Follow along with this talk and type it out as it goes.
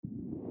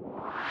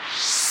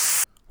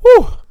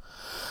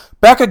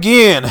Back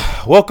again.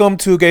 Welcome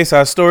to Gay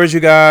Side Stories, you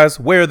guys,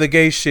 where the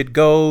gay shit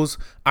goes.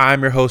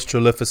 I'm your host,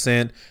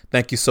 Trilificent.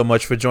 Thank you so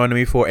much for joining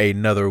me for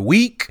another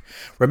week.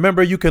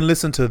 Remember, you can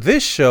listen to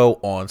this show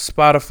on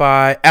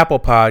Spotify, Apple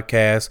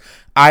Podcasts,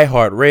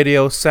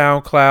 iHeartRadio,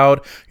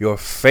 SoundCloud, your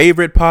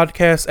favorite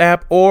podcast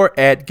app, or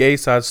at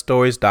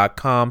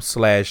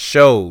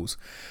gaysidestories.com/shows.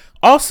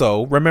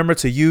 Also, remember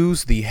to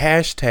use the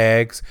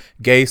hashtags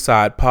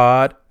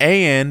GaySidePod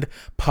and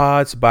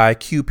Pods by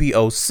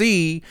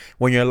QPOC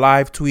when you're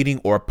live tweeting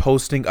or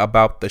posting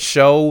about the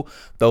show.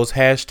 Those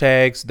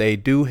hashtags, they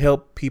do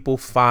help people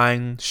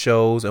find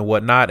shows and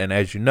whatnot. And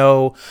as you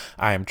know,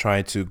 I am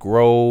trying to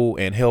grow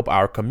and help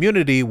our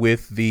community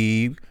with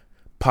the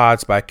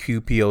Pods by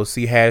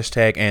QPOC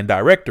hashtag and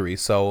directory.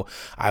 So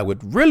I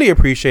would really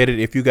appreciate it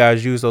if you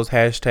guys use those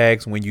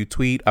hashtags when you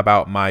tweet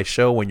about my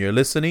show when you're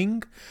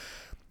listening.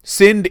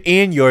 Send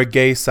in your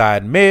gay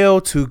side mail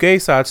to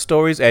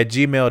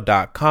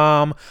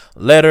gaysidestories@gmail.com.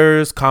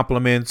 Letters,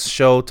 compliments,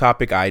 show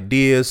topic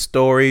ideas,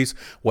 stories,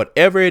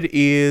 whatever it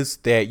is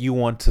that you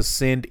want to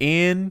send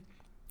in,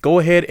 go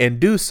ahead and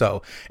do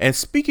so. And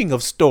speaking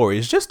of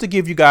stories, just to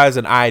give you guys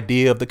an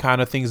idea of the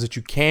kind of things that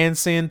you can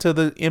send to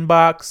the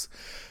inbox,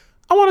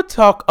 I want to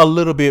talk a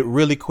little bit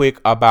really quick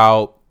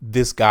about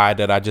this guy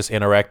that I just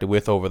interacted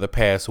with over the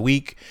past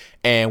week.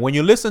 And when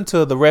you listen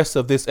to the rest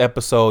of this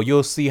episode,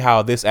 you'll see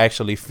how this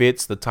actually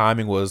fits. The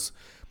timing was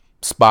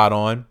spot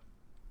on.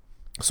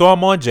 So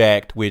I'm on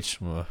Jack'd,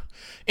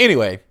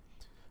 anyway,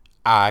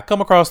 I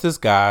come across this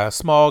guy, a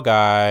small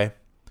guy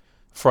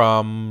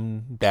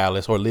from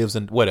Dallas, or lives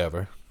in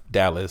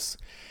Dallas.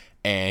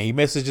 And he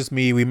messages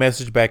me. We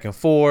message back and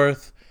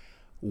forth.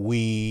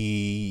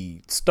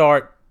 We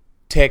start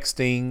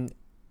texting,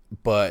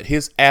 but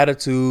his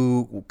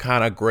attitude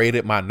kind of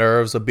grated my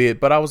nerves a bit.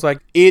 But I was like,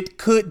 it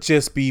could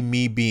just be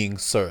me being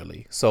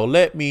surly. So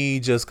let me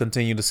just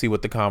continue to see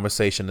what the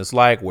conversation is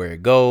like, where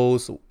it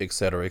goes,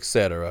 etc.,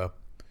 etc.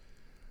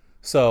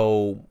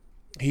 So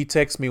he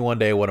texts me one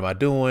day, what am I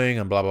doing?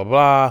 And blah, blah,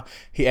 blah.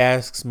 He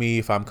asks me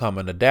if I'm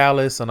coming to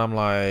Dallas. And I'm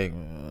like,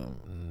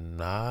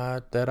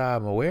 not that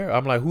I'm aware.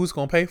 I'm like, who's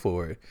going to pay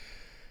for it?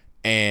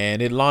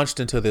 And it launched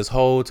into this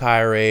whole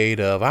tirade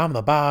of I'm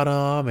the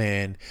bottom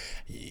and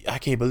I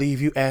can't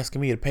believe you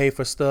asking me to pay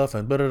for stuff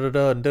and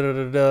da-da-da-da and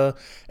da-da-da-da.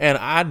 And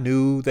I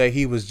knew that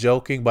he was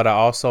joking, but I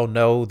also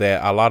know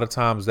that a lot of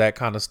times that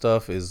kind of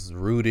stuff is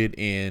rooted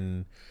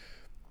in,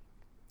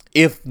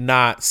 if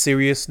not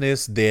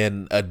seriousness,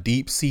 then a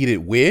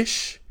deep-seated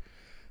wish.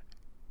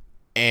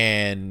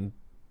 And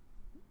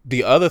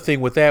the other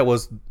thing with that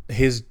was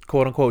his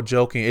quote-unquote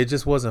joking. It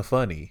just wasn't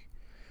funny.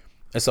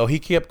 And so he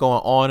kept going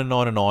on and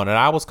on and on. And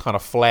I was kind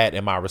of flat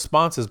in my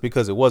responses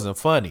because it wasn't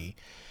funny.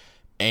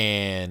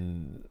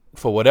 And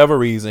for whatever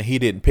reason, he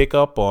didn't pick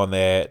up on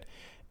that.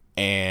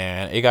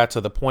 And it got to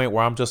the point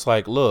where I'm just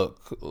like,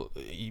 look,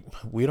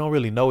 we don't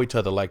really know each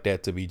other like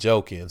that to be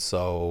joking.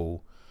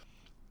 So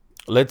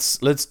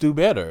let's do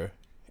better.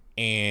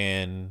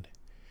 And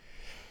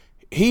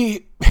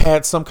he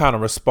had some kind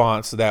of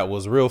response that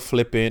was real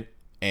flippant.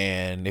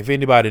 And if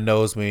anybody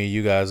knows me,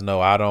 you guys know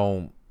I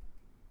don't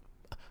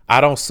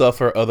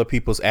suffer other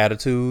people's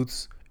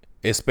attitudes,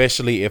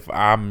 especially if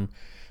I'm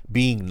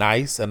being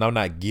nice and I'm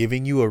not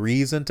giving you a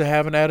reason to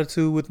have an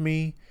attitude with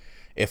me.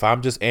 If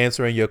I'm just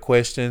answering your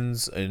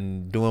questions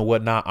and doing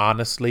whatnot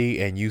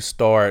honestly, and you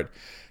start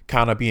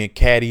kind of being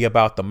catty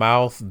about the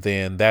mouth,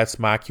 then that's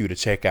my cue to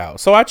check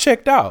out. So I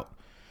checked out.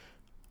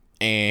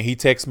 And he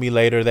texted me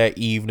later that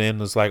evening.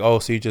 Was like, oh,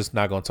 so you're just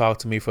not going to talk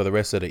to me for the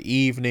rest of the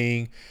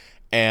evening?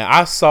 And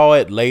I saw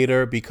it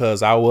later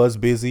because I was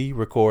busy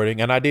recording.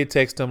 And I did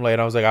text him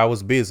later. I was like, I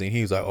was busy. And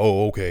he was like,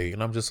 oh, okay.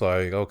 And I'm just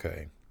like,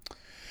 okay.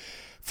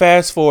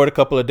 Fast forward a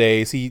couple of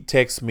days. He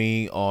texts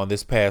me on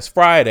this past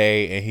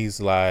Friday. And he's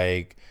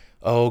like,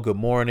 oh, good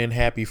morning.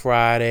 Happy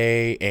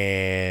Friday.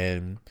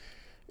 And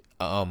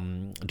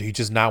do you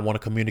just not want to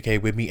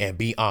communicate with me and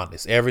be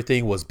honest?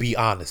 Everything was be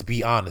honest,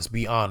 be honest,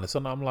 be honest.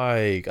 And I'm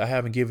like, I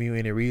haven't given you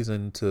any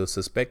reason to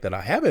suspect that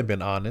I haven't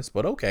been honest,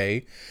 but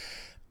okay.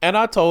 And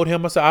I told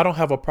him, I said, I don't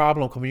have a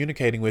problem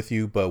communicating with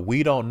you, but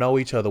we don't know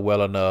each other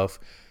well enough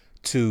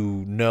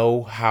to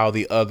know how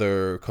the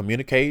other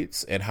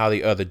communicates and how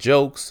the other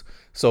jokes.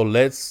 So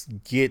let's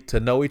get to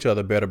know each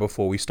other better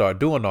before we start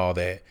doing all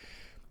that.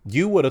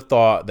 You would have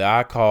thought that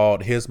I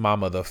called his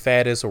mama the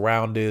fattest,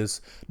 roundest,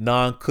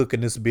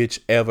 non-cookingest bitch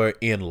ever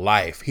in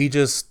life. He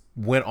just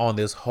went on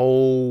this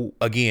whole,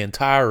 again,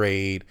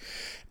 tirade.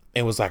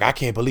 And was like, I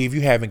can't believe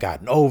you haven't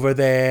gotten over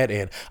that.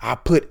 And I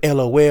put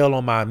LOL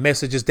on my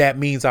messages. That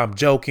means I'm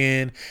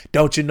joking.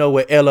 Don't you know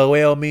what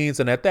LOL means?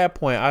 And at that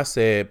point, I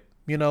said,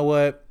 you know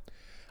what?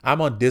 I'm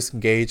going to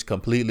disengage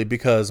completely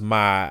because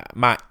my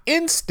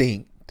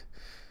instinct,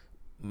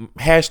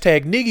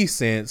 hashtag niggy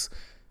sense,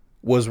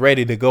 was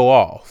ready to go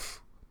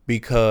off.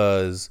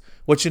 Because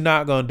what you're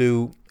not going to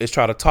do is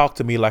try to talk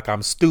to me like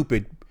I'm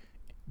stupid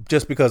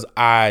just because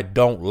I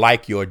don't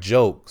like your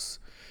jokes.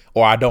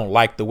 Or I don't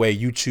like the way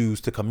you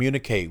choose to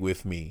communicate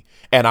with me.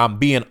 And I'm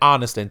being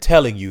honest and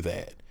telling you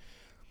that.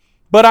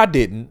 But I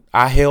didn't.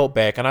 I held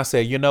back and I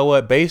said, you know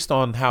what? Based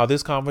on how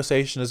this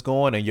conversation is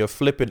going and your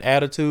flippant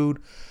attitude,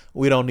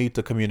 we don't need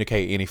to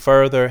communicate any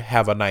further.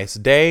 Have a nice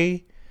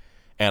day.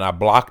 And I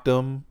blocked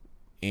him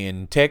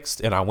in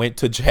text, and I went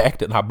to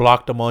Jacked and I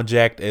blocked him on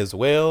Jacked as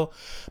well,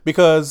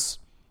 because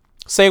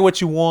say what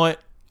you want,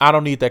 I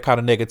don't need that kind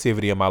of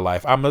negativity in my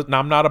life. I'm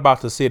not about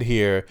to sit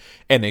here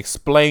and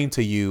explain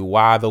to you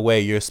why the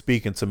way you're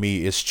speaking to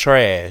me is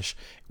trash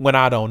when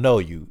I don't know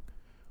you.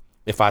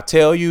 If I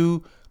tell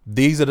you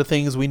these are the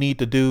things we need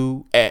to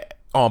do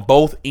on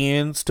both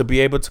ends to be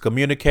able to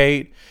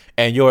communicate,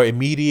 and your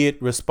immediate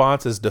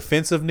response is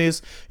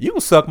defensiveness, you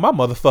can suck my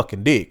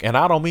motherfucking dick. And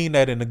I don't mean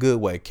that in a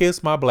good way.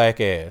 Kiss my black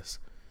ass.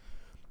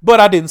 But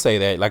I didn't say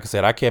that. Like I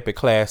said, I kept it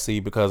classy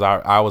because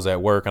I was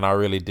at work and I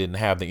really didn't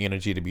have the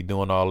energy to be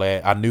doing all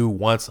that. I knew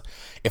once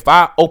if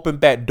I opened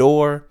that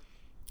door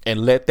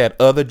and let that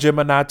other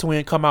Gemini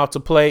twin come out to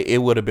play, it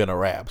would have been a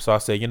wrap. So I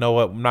said, you know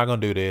what? I'm not going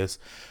to do this.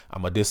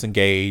 I'm going to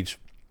disengage.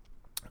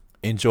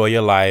 Enjoy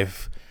your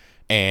life.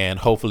 And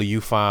hopefully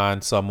you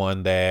find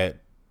someone that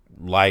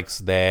likes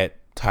that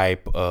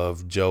type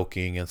of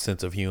joking and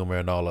sense of humor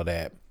and all of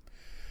that.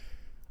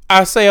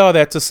 I say all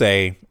that to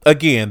say,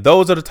 again,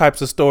 those are the types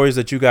of stories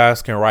that you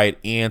guys can write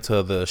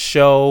into the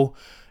show,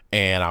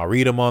 and I'll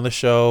read them on the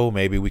show.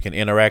 Maybe we can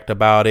interact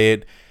about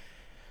it.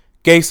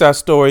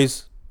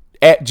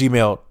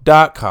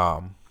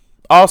 gaysidestories@gmail.com.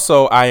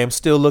 Also, I am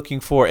still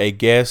looking for a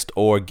guest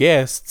or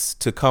guests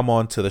to come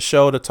on to the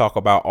show to talk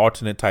about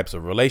alternate types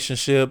of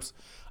relationships.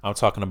 I'm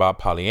talking about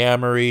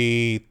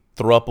polyamory,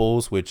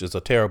 thruples, which is a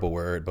terrible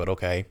word, but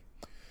okay.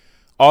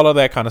 All of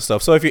that kind of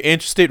stuff. So if you're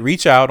interested,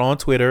 reach out on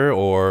Twitter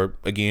or,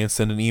 again,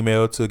 send an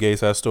email to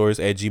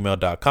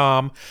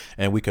gaysidestories@gmail.com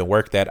and we can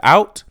work that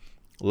out.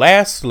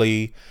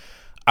 Lastly,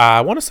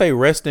 I want to say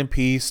rest in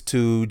peace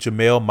to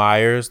Jamel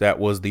Myers. That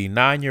was the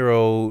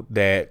 9-year-old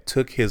that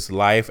took his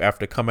life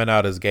after coming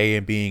out as gay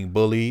and being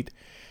bullied.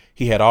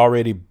 He had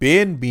already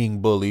been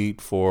being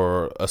bullied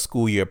for a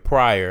school year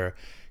prior,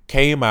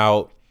 came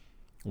out,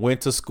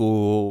 went to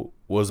school,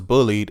 was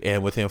bullied,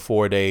 and within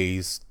 4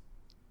 days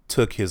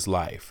took his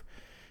life.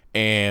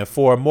 And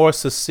for a more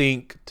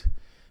succinct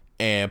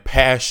and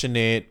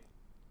passionate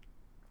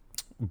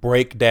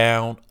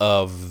breakdown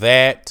of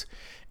that,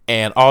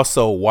 and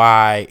also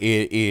why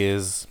it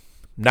is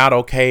not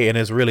okay and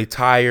is really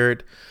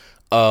tired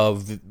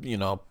of,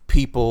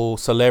 people,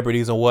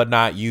 celebrities and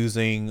whatnot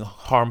using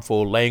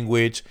harmful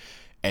language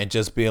and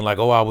just being like,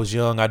 oh, I was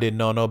young, I didn't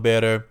know no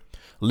better.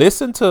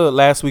 Listen to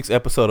last week's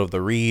episode of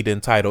The Read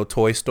entitled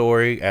Toy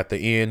Story. At the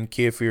end,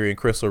 Kid Fury and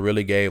Crystal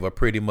really gave a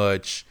pretty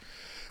much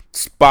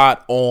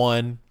spot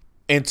on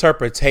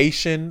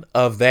interpretation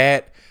of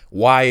that,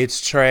 why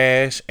it's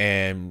trash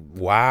and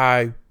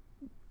why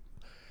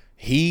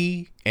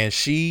he and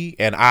she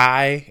and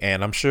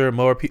I'm sure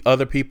more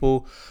other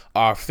people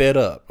are fed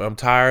up. I'm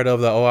tired of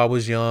the, oh, I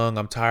was young.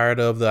 I'm tired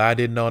of the, I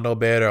didn't know no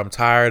better. I'm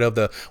tired of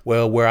the,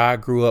 well, where I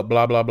grew up,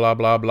 blah, blah, blah,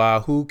 blah,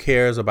 blah. Who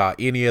cares about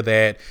any of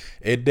that?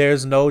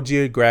 There's no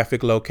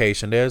geographic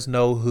location. There's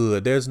no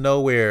hood. There's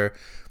nowhere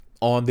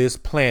on this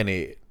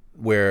planet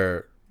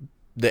where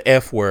the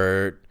F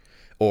word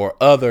or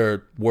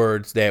other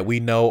words that we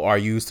know are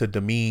used to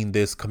demean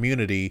this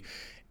community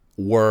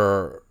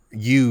were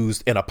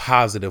used in a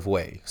positive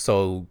way.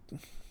 So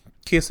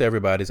kiss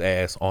everybody's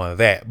ass on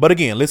that. But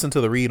again, listen to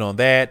the read on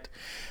that.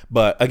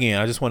 But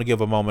again, I just want to give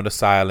a moment of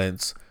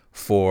silence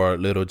for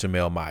little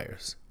Jamel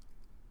Myers.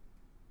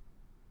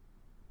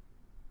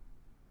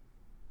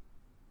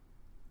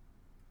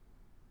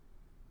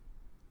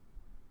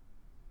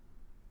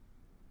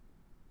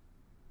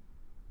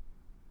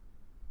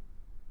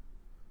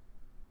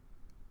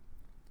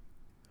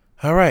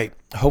 All right.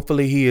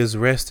 Hopefully he is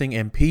resting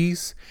in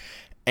peace.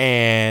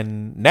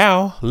 And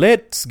now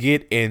let's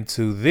get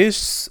into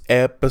this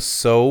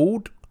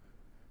episode.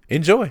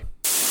 Enjoy.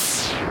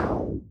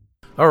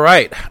 All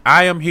right.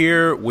 I am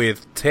here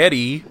with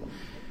Teddy,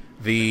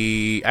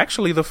 the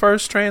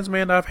first trans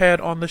man I've had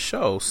on the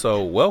show.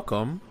 So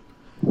welcome.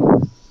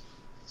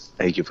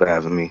 Thank you for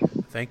having me.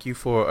 Thank you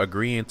for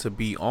agreeing to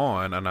be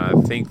on. And I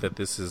think that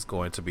this is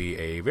going to be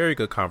a very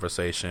good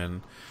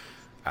conversation.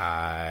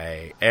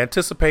 I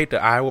anticipate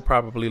that I will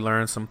probably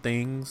learn some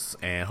things,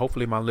 and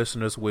hopefully my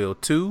listeners will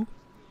too.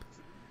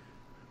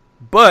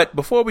 But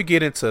before we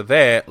get into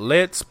that,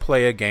 let's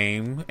play a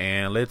game,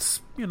 and let's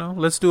do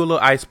a little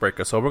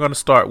icebreaker. So we're going to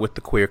start with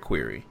the queer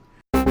query.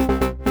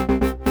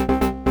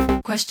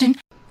 Question.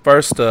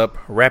 First up,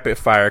 rapid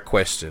fire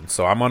question.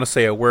 So I'm going to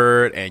say a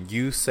word, and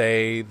you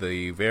say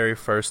the very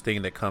first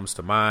thing that comes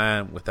to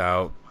mind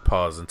without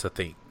pausing to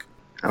think.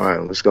 All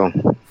right, let's go.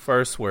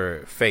 First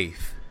word,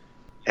 faith.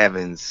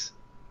 Evans.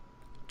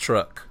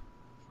 Truck.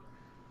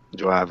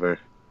 Driver.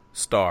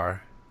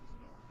 Star.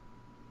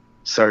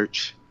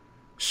 Search.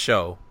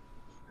 Show.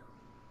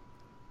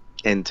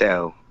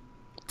 Intel.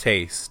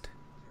 Taste.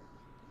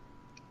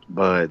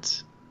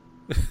 Buds.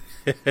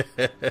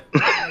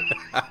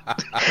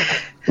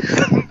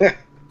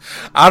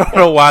 I don't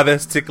know why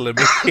that's tickling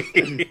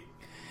me.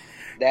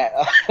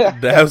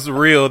 That's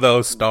real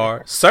though,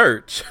 Star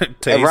Search.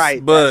 Taste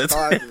right. buds.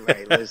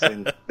 Right.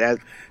 Listen, that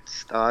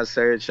Star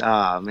Search.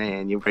 Ah,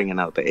 man, you're bringing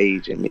out the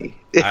age in me.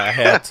 I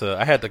had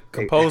to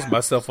compose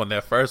myself on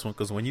that first one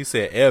because when you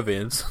said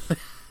Evans.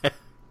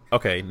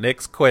 Okay,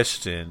 next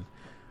question.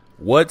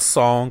 What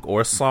song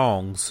or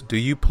songs do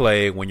you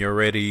play when you're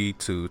ready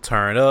to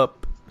turn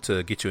up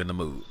to get you in the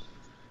mood?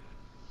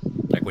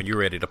 Like when you're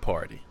ready to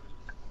party.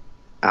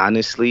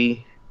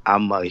 Honestly,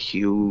 I'm a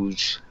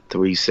huge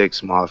 3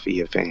 6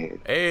 Mafia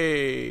fan.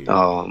 Hey.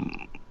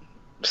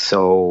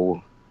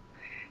 So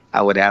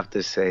I would have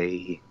to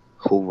say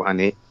 "Who Run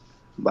It"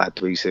 by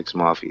 3 6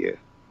 Mafia.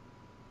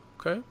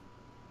 Okay.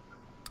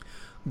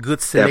 Good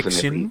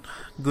selection.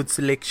 Definitely. Good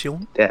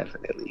selection.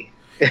 Definitely.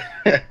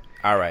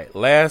 All right,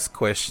 last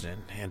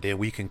question, and then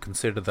we can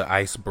consider the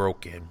ice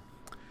broken.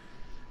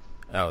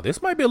 Oh,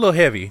 this might be a little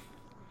heavy.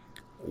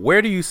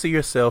 Where do you see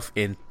yourself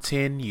in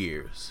 10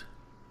 years?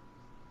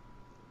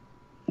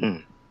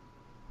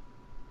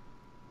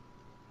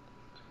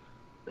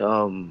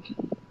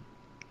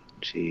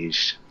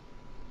 Jeez.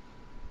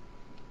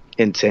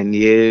 In 10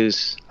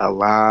 years,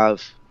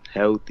 alive,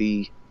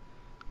 healthy.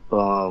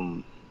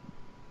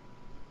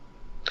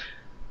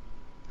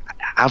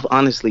 I've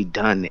honestly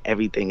done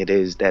everything it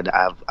is that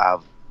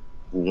I've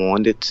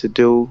wanted to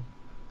do.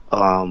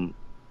 Um,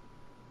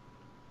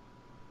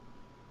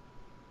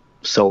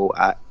 so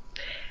at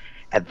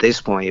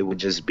this point, it would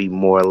just be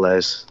more or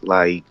less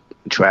like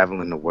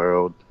traveling the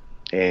world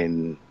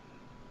and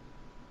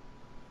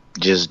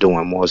just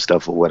doing more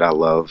stuff with what I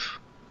love.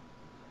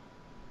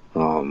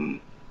 I'm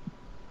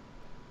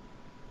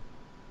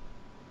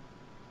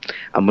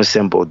a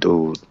simple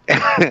dude,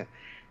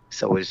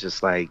 so it's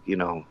just like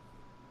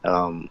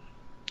um,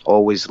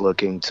 always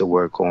looking to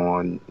work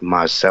on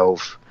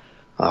myself,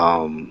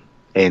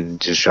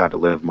 and just try to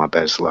live my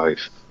best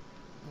life.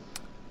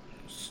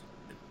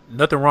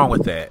 Nothing wrong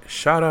with that.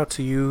 Shout out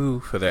to you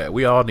for that.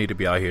 We all need to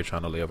be out here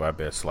trying to live our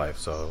best life.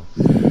 So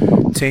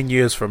 10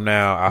 years from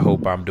now, I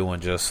hope I'm doing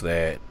just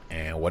that.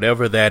 And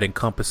whatever that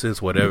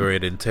encompasses, whatever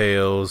it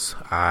entails,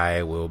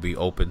 I will be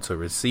open to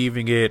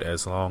receiving it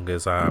as long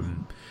as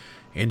I'm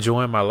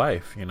enjoying my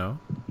life, Yeah,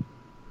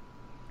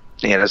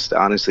 that's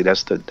honestly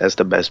that's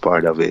the best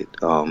part of it.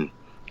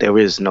 There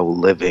is no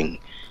living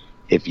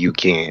if you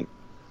can't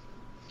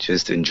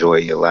just enjoy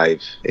your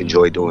life,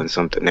 enjoy doing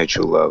something that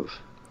you love.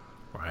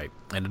 Right.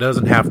 And it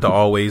doesn't have to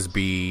always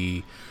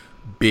be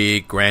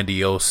big,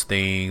 grandiose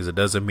things. It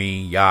doesn't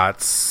mean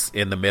yachts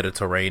in the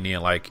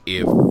Mediterranean. Like,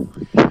 if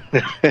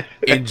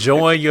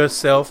enjoying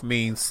yourself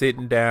means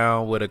sitting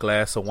down with a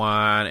glass of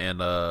wine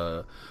and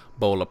a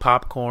bowl of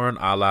popcorn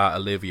a la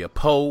Olivia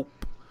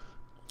Pope,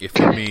 if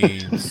it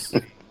means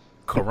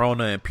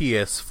Corona and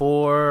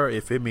PS4,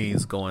 if it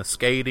means going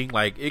skating,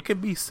 like, it can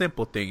be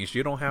simple things.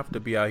 You don't have to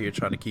be out here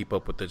trying to keep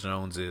up with the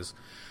Joneses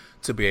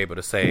to be able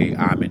to say,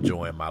 I'm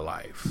enjoying my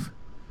life.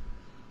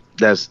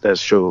 That's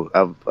true.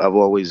 I've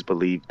always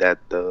believed that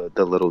the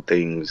little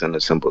things and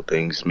the simple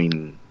things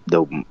mean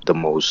the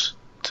most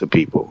to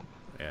people.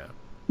 Yeah.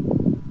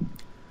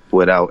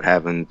 Without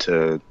having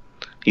to,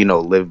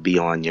 live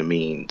beyond your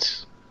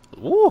means.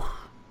 Woo.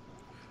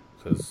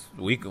 Because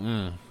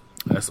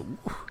that's.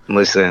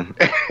 Listen,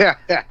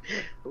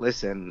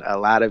 listen. A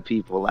lot of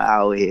people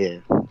out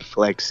here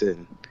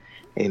flexing,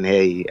 and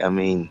hey, I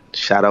mean,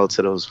 shout out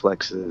to those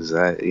flexes.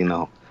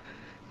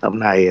 I'm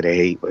not here to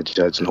hate or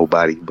judge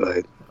nobody,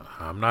 but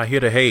I'm not here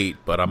to hate,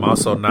 but I'm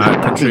also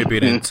not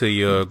contributing to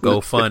your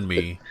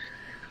GoFundMe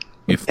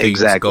if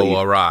things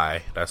go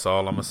awry. That's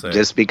all I'm going to say.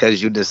 Just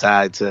because you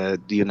decide to,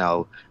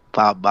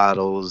 pop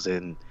bottles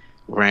and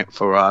rent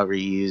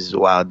Ferraris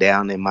while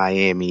down in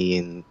Miami,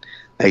 and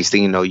next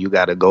thing you know, you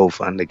got a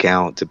GoFund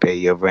account to pay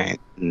your rent,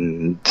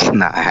 and it's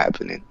not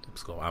happening.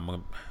 So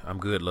I'm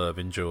good, love,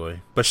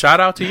 enjoy. But shout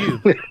out to you.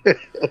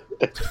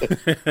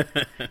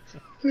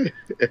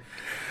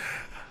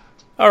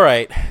 All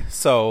right,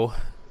 so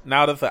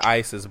now that the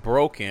ice is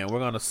broken, we're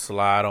going to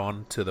slide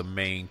on to the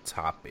main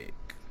topic.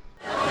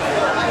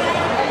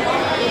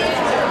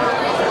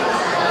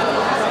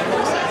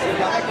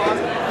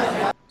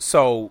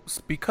 So,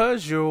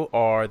 because you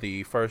are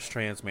the first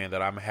trans man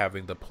that I'm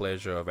having the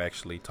pleasure of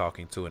actually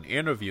talking to and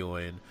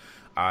interviewing,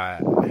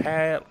 I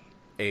had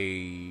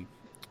I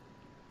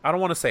don't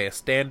want to say a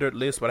standard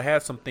list, but I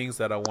had some things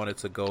that I wanted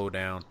to go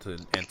down to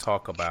and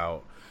talk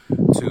about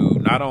to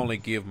not only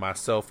give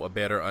myself a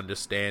better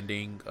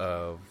understanding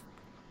of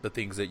the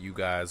things that you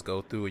guys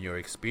go through in your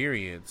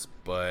experience,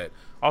 but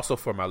also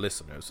for my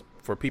listeners,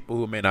 for people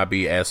who may not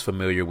be as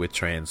familiar with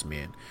trans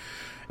men.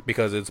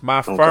 Because it's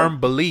my firm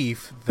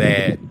belief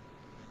that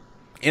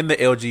in the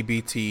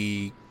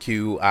LGBTQIA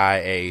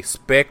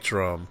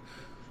spectrum,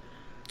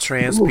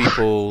 trans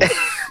people...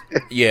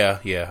 Yeah,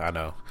 I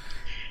know.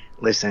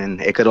 Listen,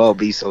 it could all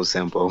be so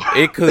simple.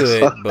 It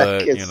could,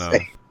 but,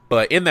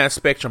 But in that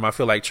spectrum, I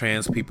feel like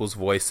trans people's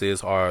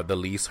voices are the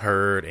least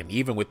heard. And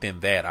even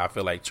within that, I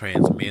feel like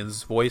trans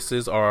men's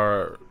voices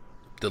are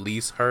the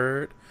least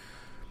heard.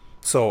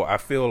 So I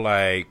feel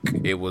like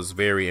it was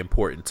very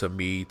important to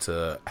me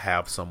to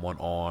have someone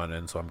on,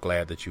 and so I'm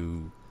glad that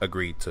you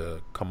agreed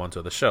to come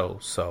onto the show.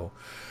 So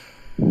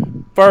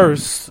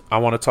first, I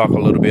want to talk a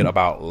little bit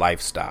about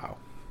lifestyle.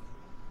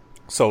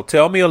 So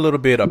tell me a little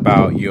bit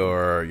about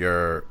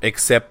your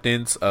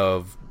acceptance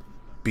of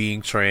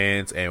being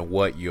trans and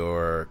what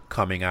your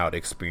coming out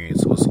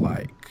experience was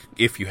like,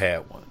 if you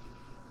had one.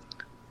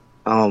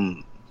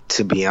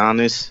 To be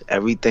honest,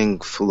 everything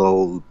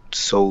flowed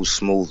so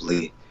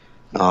smoothly.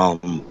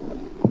 Um,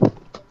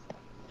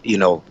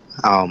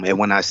 and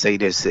when I say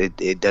this,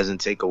 it doesn't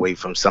take away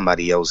from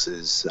somebody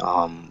else's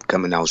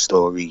coming out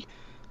story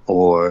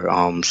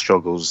or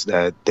struggles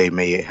that they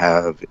may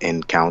have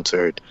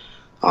encountered.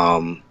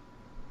 Um,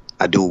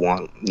 I do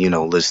want,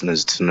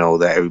 listeners to know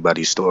that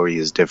everybody's story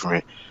is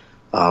different.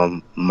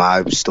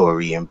 My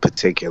story in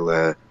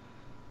particular,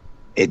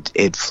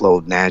 it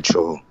flowed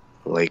natural.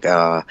 Like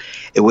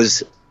it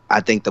was,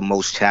 I think the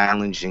most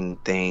challenging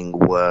thing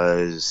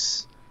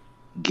was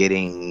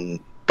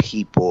getting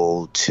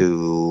people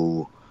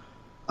to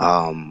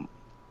um,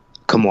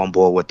 come on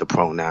board with the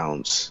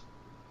pronouns.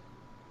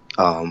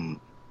 And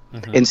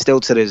still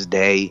to this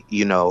day,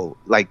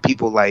 like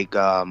people like,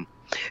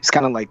 it's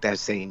kind of like that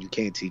saying, you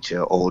can't teach an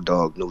old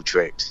dog new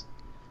tricks.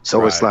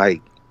 So it's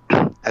Right.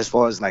 like, as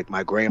far as like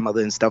my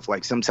grandmother and stuff,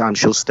 like sometimes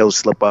she'll still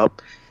slip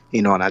up,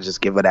 and I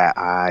just give her that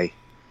eye,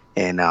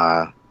 and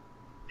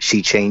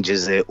she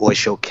changes it, or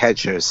she'll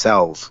catch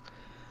herself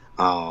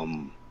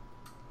um,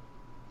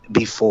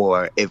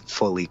 before it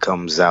fully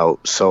comes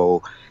out.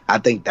 So I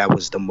think that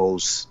was the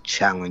most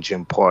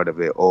challenging part of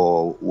it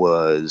all,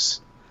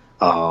 was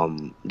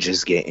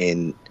just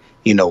getting,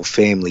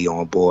 family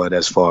on board,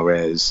 as far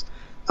as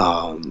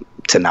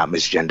to not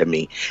misgender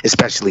me,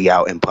 especially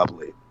out in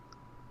public.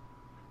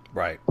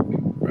 Right.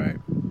 Right.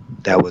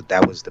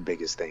 That was the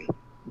biggest thing.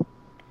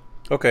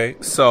 Okay.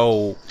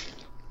 So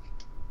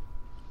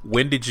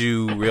when did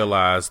you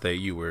realize that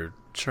you were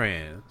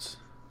trans?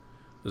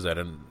 Was that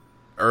an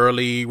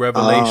early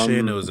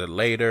revelation, or Um, was it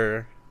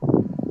later?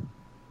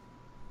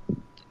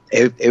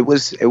 it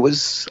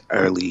was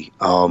early.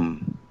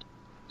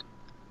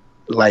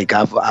 Like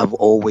I've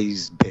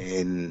always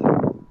been.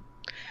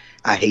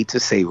 I hate to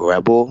say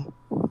rebel.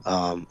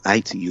 I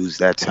hate to use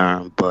that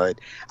term, but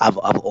I've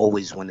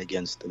always went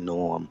against the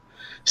norm.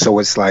 So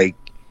it's like,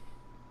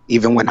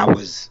 even when I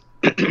was,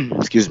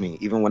 excuse me,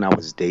 even when I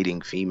was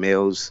dating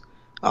females,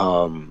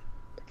 um,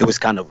 it was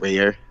kind of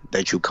rare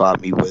that you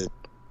caught me with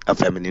a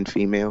feminine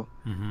female.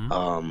 Mm-hmm.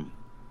 Um,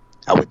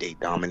 I would date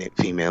dominant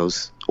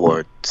females,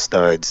 or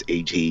studs,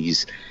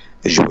 AGs,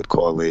 as you would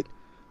call it.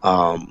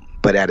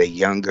 But at a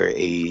younger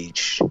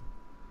age,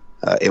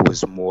 it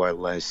was more or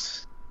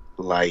less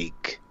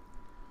like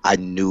I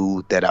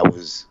knew that I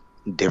was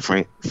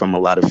different from a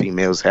lot of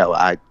females. Hell,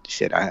 I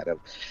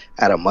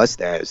had a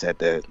mustache at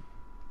the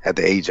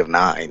age of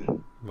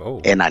 9,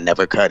 Oh, and I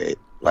never cut it.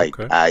 Like,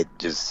 okay. I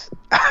just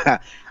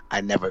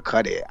I never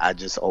cut it. I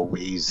just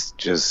always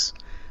just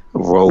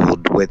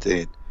rolled with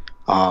it.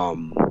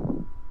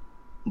 Um,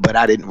 but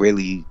I didn't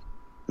really,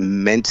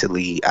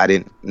 mentally, I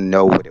didn't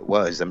know what it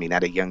was. I mean,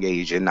 at a young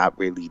age, you're not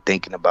really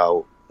thinking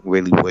about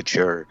really what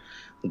you're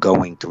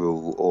going through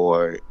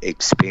or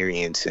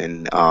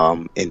experiencing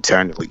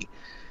internally,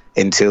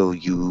 until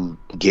you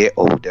get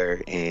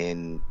older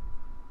and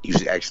you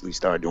should actually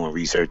start doing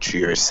research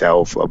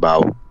yourself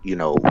about,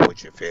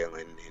 what you're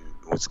feeling and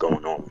what's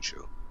going on with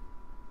you.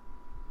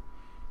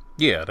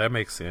 Yeah, that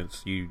makes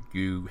sense.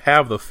 You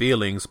have the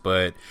feelings,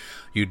 but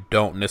you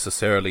don't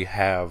necessarily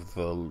have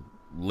the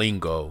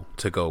lingo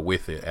to go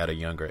with it at a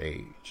younger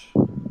age.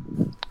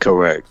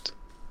 Correct.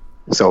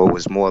 So it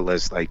was more or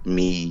less like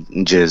me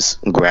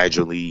just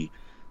gradually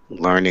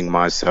learning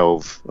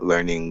myself,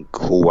 learning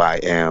who I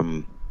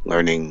am,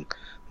 learning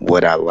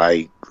what I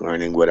like,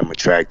 learning what I'm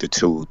attracted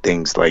to,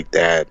 things like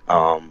that.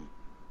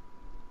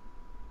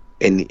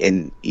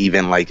 And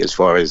even like as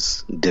far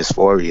as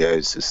dysphoria,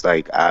 it's just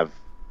like I've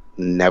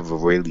never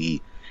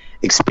really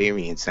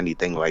experienced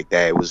anything like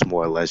that. It was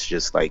more or less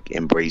just like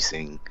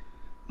embracing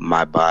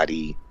my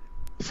body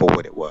for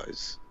what it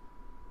was.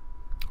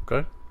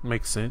 Okay,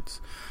 makes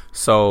sense.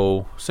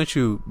 So, since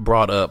you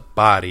brought up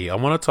body, I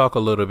want to talk a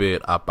little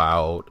bit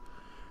about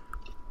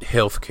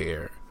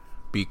healthcare,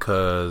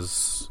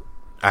 because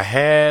I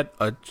had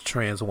a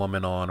trans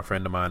woman on, a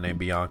friend of mine named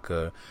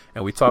Bianca,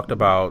 and we talked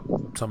about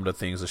some of the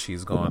things that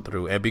she's gone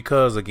through. And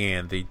because,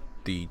 again,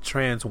 the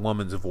trans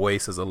woman's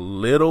voice is a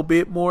little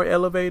bit more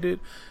elevated,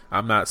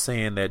 I'm not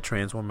saying that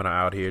trans women are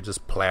out here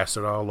just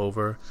plastered all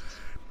over.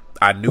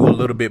 I knew a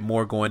little bit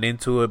more going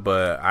into it,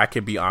 but I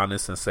can be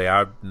honest and say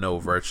I know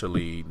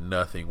virtually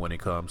nothing when it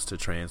comes to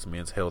trans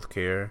men's health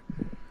care.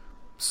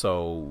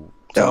 So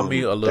tell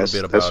me a little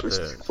bit That's about that.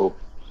 respectful.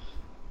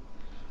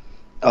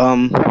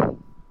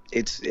 Um,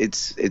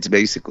 it's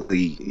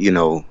basically,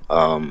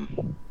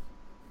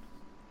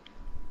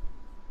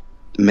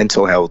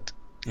 mental health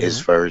is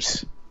Mm-hmm.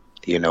 first.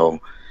 You know,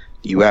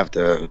 you have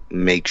to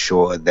make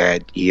sure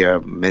that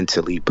you're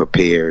mentally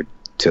prepared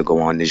to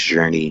go on this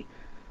journey,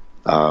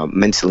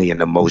 mentally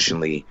and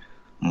emotionally.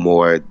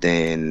 more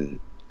than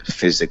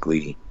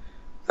physically.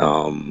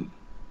 Um,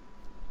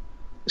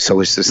 so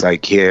it's just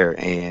like here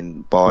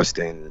in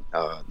Boston,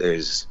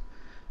 there's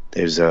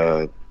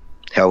a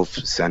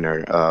health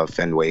center,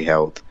 Fenway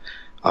Health.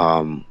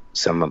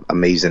 Some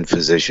amazing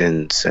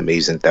physicians,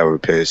 amazing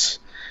therapists,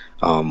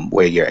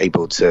 where you're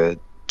able to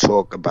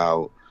talk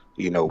about,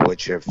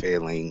 what you're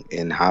feeling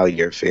and how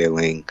you're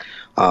feeling,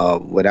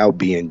 without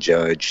being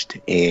judged.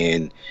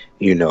 And,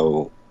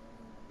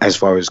 as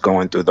far as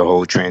going through the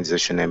whole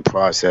transition and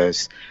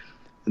process,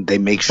 they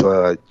make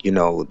sure,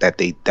 that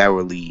they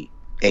thoroughly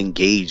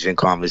engage in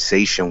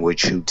conversation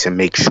with you to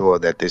make sure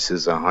that this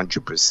is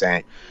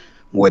 100%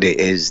 what it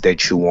is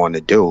that you want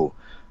to do.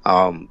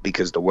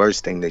 Because the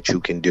worst thing that you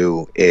can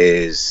do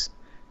is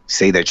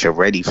say that you're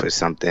ready for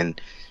something,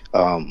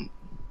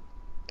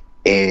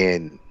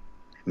 and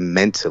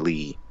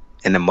mentally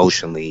and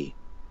emotionally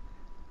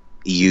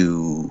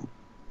you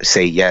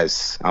say,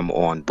 yes, I'm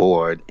on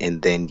board,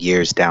 and then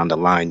years down the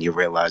line you're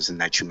realizing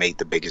that you made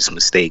the biggest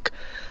mistake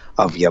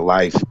of your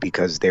life,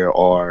 because there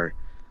are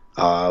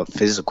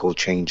physical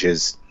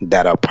changes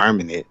that are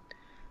permanent.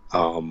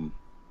 Um,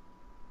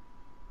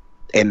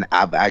 and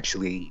I've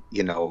actually,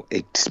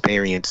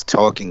 experienced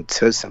talking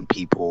to some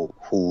people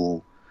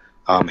who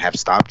have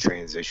stopped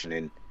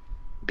transitioning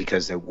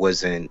because it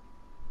wasn't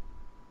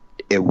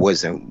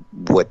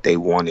what they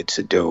wanted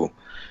to do.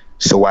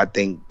 So I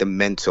think the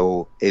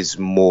mental is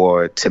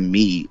more, to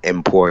me,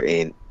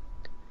 important.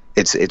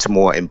 It's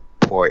more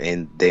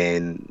important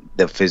than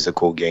the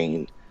physical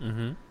gain.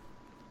 Mm-hmm.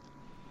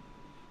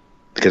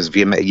 Because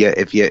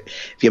if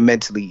you're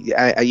mentally,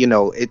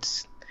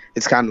 it's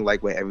kind of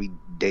like with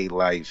everyday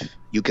life.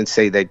 You can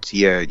say that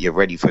you're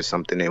ready for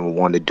something and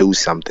want to do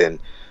something,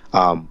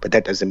 but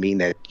that doesn't mean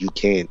that you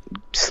can't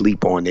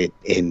sleep on it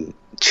and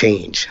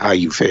change how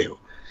you feel.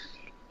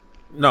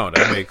 No,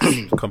 that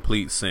makes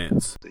complete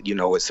sense.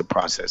 It's a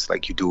process.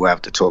 Like, you do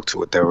have to talk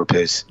to a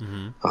therapist,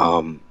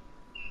 Mm-hmm.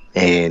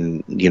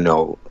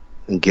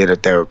 and get a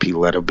therapy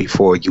letter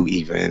before you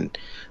even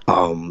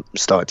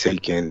start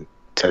taking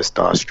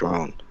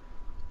testosterone.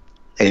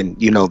 And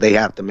they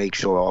have to make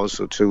sure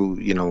also too,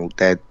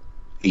 that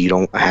you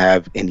don't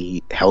have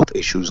any health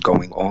issues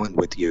going on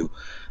with you,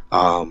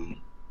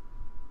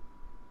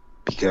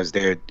 because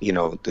there's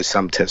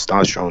some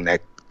testosterone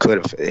that could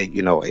have,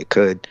 it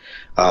could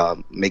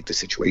make the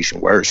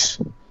situation worse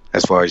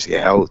as far as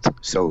your health.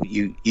 So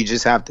you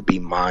just have to be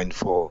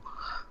mindful,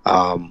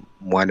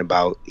 one,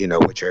 about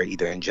what you're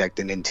either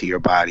injecting into your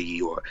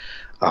body or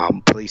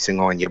placing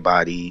on your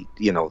body,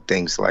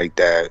 things like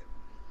that.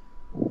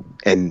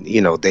 And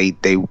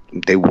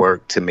they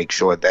work to make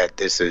sure that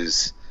this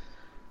is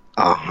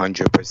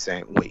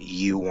 100% what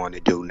you want to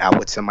do, not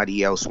what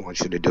somebody else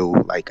wants you to do,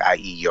 like,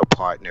 i.e., your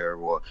partner,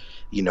 or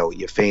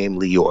your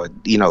family, or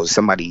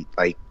somebody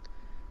like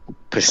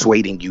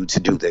persuading you to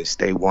do this.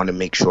 They want to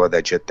make sure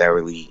that you're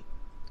thoroughly,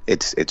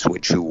 it's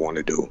what you want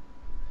to do.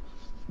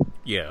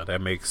 Yeah,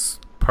 that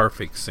makes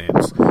perfect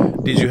sense.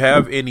 Did you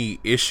have any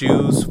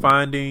issues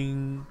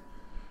finding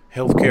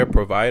healthcare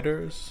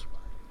providers,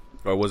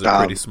 or was it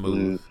pretty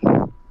smooth?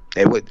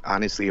 It was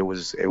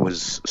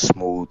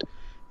smooth.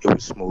 It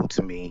was smooth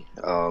to me.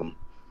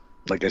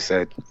 Like I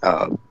said,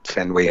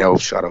 Fenway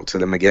Health, shout out to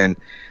them again.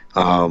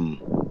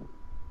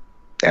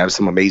 They have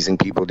some amazing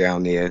people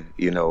down there.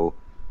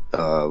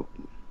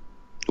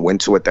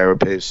 Went to a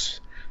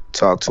therapist,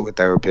 talked to a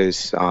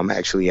therapist.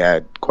 Actually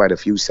had quite a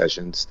few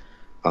sessions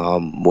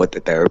with the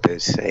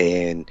therapist,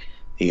 and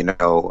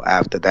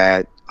after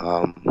that,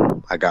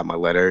 I got my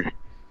letter,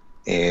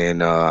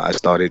 and I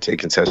started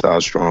taking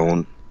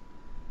testosterone.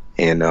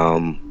 And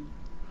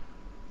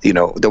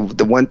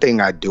the one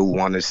thing I do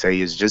want to say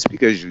is, just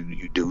because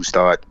you do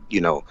start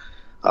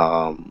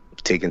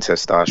taking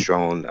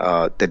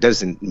testosterone, that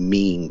doesn't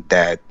mean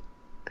that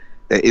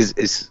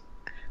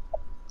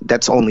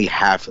that's only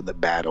half of the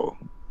battle.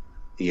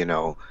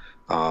 You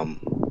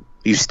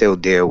still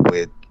deal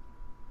with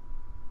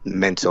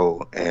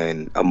mental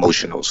and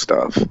emotional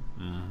stuff.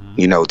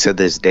 Mm-hmm. To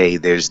this day,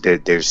 there's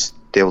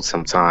still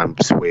some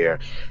times where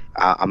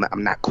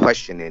I'm not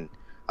questioning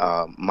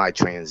my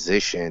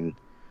transition,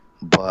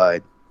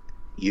 but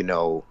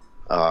you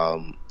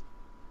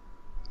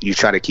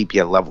try to keep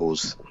your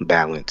levels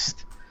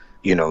balanced.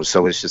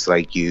 So it's just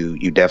like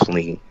you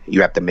definitely,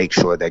 you have to make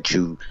sure that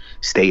you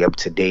stay up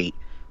to date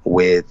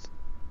with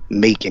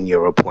making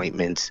your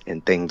appointments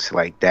and things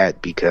like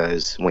that,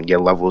 because when your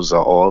levels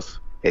are off,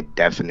 it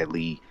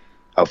definitely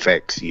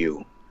affects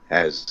you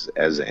as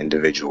an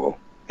individual.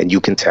 And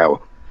you can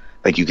tell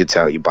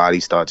your body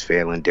starts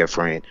feeling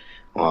different.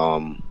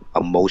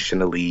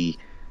 Emotionally,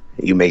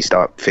 you may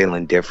start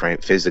feeling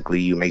different.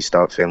 Physically, you may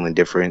start feeling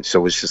different.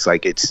 So it's just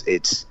like,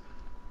 it's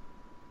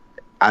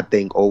I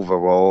think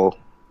overall,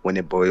 when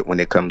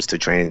it comes to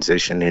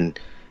transitioning,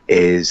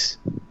 is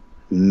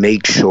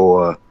make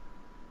sure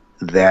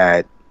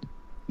that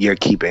you're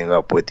keeping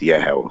up with your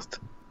health.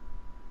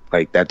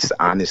 Like, that's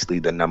honestly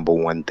the number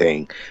one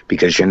thing,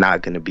 because you're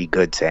not going to be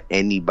good to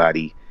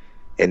anybody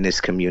in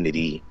this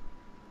community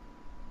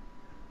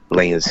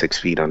laying 6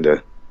 feet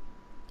under.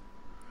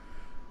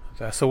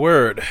 That's a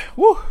word.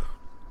 Woo.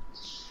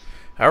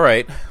 All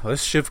right,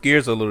 let's shift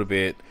gears a little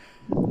bit.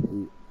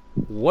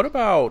 What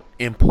about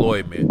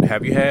employment?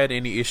 Have you had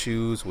any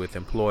issues with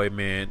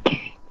employment,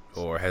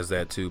 or has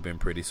that too been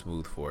pretty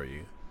smooth for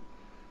you?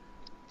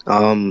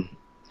 Um,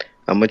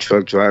 I'm a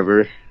truck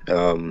driver. I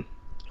own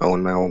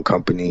my own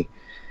company.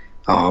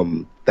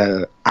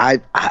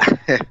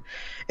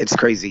 It's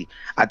crazy.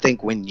 I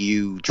think when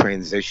you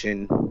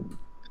transition,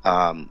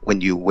 when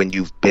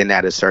you've been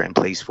at a certain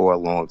place for a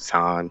long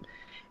time,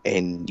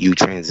 and you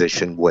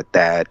transition with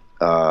that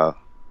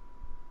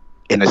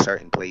in a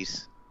certain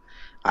place,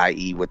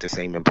 i.e., with the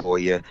same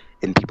employer,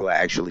 and people are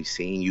actually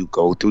seeing you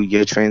go through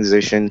your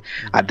transition,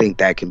 I Mm-hmm. think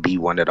that can be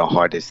one of the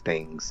hardest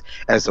things,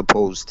 as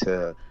opposed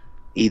to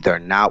either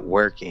not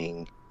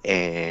working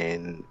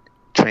and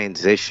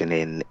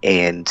transitioning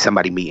and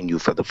somebody meeting you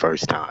for the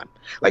first time.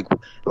 Like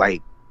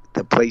like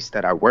the place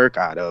that I work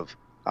out of,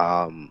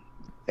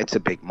 it's a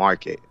big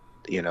market,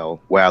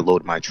 where I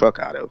load my truck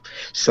out of.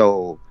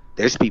 So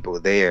there's people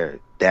there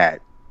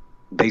that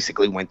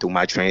basically went through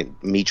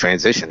me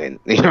transitioning.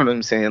 You know what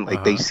I'm saying? Uh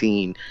Like they huh.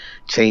 seen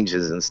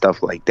changes and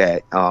stuff like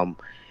that.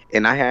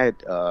 And I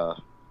had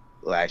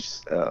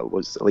last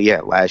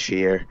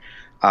year,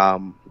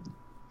 um,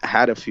 I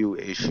had a few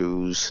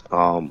issues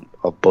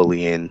of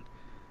bullying,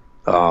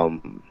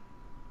 um,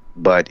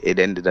 but it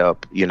ended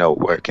up,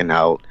 working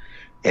out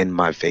in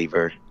my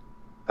favor.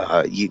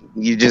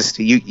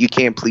 You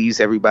can't please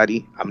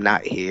everybody. I'm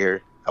not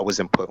here. I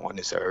wasn't put on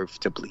this earth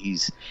to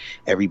please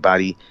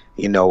everybody.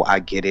 I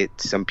get it.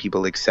 Some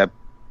people accept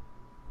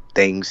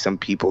things, some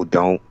people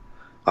don't.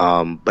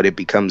 But it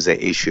becomes an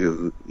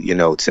issue,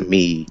 to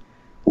me,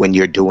 when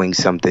you're doing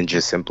something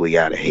just simply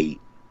out of hate.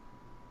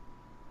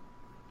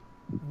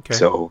 Okay.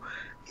 So,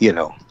 you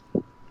know,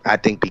 I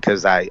think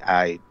because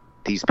I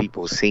these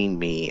people seen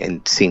me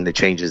and seen the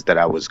changes that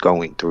I was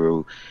going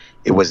through,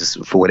 it was,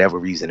 for whatever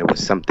reason, it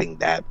was something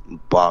that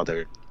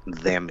bothered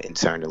them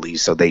internally.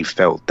 So they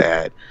felt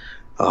that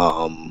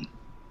um,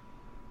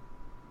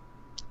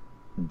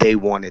 they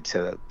wanted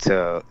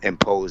to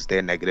impose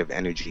their negative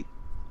energy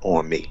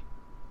on me.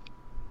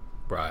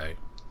 Right.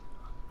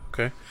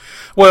 Okay.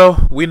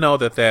 Well, we know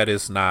that that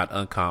is not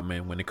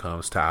uncommon when it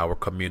comes to our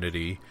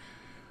community,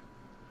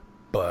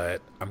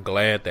 but I'm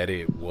glad that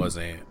it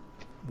wasn't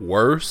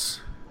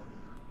worse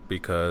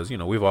because,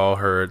 we've all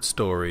heard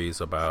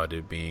stories about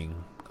it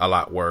being a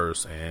lot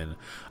worse. And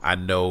I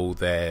know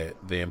that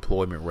the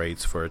employment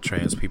rates for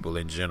trans people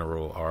in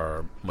general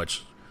are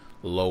much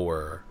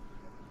lower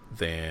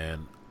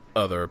than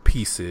other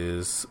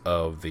pieces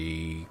of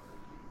the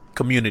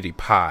community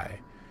pie.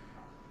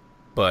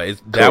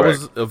 But that Correct.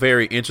 was a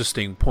very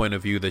interesting point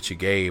of view that you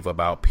gave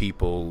about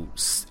people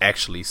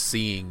actually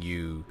seeing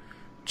you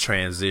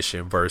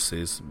transition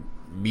versus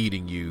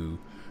meeting you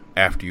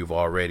after you've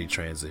already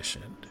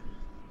transitioned.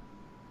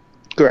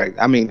 Correct.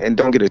 I mean, and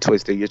don't get it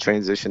twisted. Your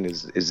transition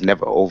is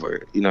never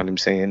over. You know what I'm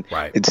saying?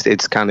 Right.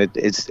 It's kind of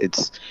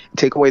it's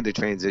take away the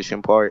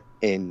transition part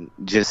and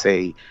just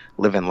say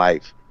living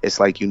life. It's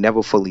like you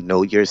never fully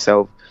know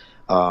yourself.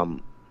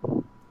 Um,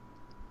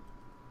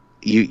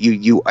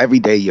 you every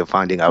day you're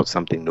finding out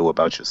something new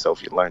about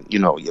yourself.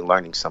 You're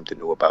learning something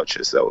new about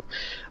yourself,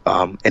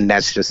 and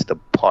that's just a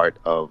part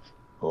of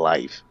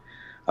life.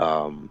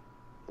 Um,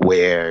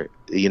 where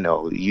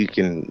you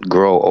can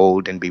grow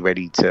old and be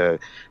ready to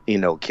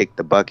kick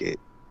the bucket,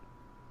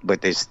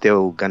 but there's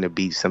still gonna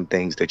be some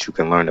things that you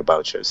can learn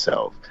about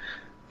yourself.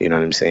 You know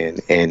what I'm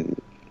saying?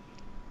 And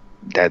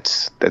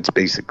that's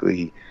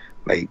basically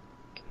like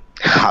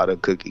how the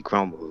cookie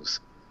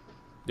crumbles.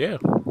 Yeah,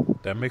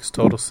 that makes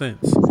total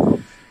sense.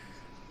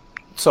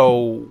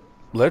 So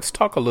let's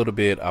talk a little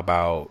bit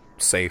about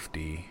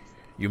safety.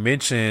 You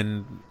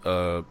mentioned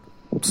a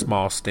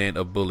small stint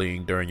of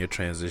bullying during your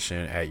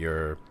transition at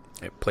your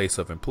place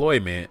of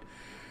employment.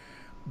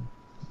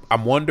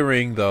 I'm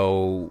wondering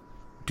though,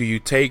 do you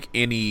take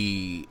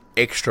any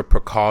extra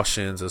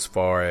precautions as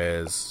far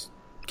as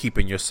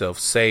keeping yourself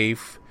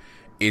safe?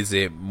 Is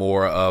it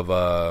more of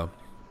a,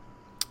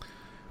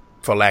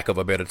 for lack of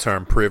a better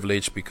term,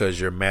 privilege because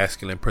you're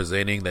masculine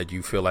presenting that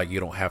you feel like you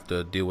don't have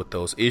to deal with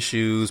those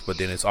issues, but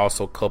then it's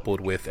also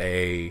coupled with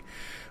a,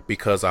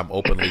 because I'm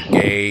openly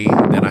gay,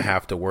 then I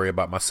have to worry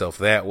about myself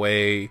that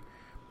way?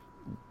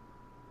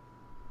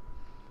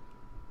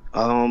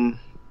 Um,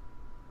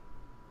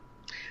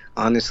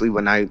 Honestly,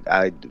 when I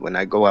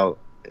go out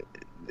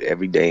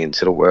every day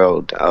into the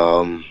world,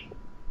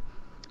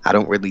 I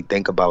don't really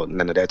think about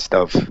none of that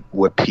stuff.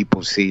 What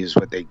people see is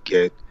what they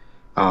get.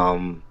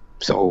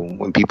 So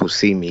when people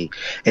see me,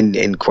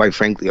 and quite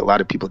frankly, a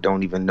lot of people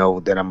don't even know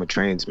that I'm a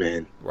trans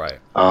man, Right.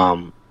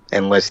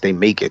 unless they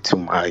make it to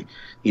my,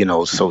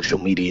 social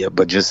media.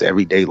 But just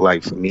everyday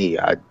life for me,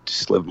 I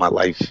just live my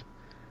life.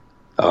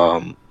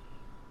 Um,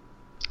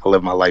 I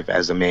live my life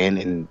as a man,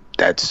 and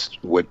that's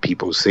what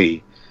people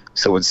see.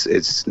 So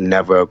it's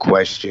never a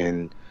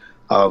question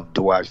of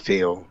do I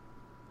feel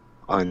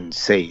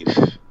unsafe,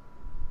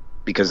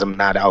 because I'm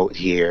not out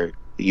here,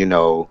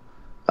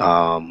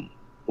 um,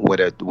 with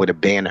a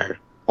banner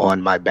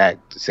on my back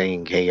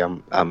saying, "Hey,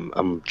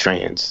 I'm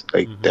trans."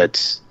 Like Mm-hmm.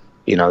 that's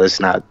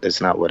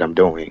that's not what I'm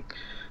doing.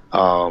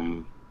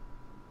 Um,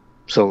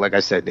 so like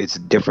I said, it's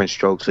different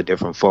strokes for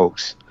different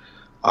folks.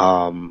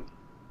 Um,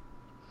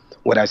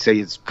 what I say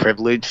is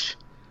privilege.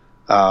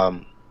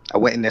 Um, I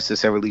wouldn't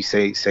necessarily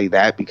say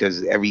that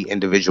because every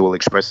individual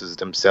expresses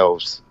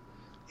themselves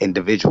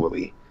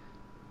individually.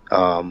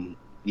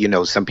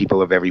 Some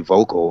people are very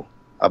vocal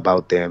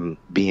about them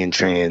being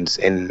trans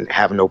and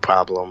have no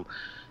problem,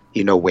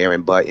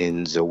 wearing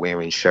buttons or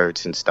wearing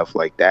shirts and stuff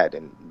like that,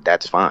 and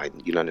that's fine.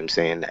 You know what I'm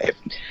saying?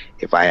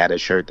 If I had a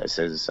shirt that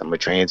says I'm a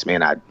trans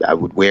man, I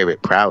would wear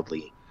it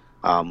proudly.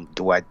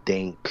 Do I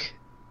think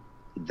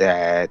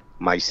that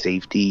my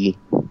safety?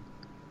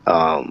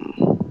 Um,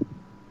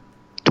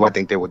 do I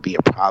think there would be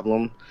a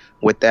problem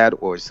with that,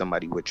 or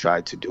somebody would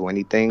try to do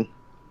anything?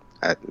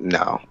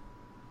 No,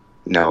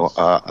 no.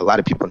 A lot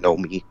of people know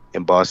me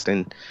in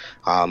Boston.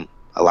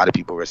 A lot of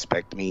people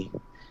respect me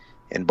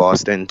in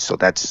Boston, so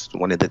that's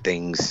one of the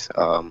things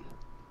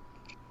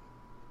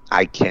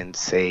I can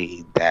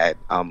say that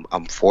I'm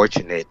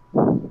fortunate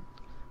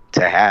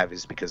to have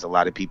is because a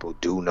lot of people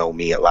do know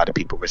me, a lot of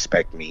people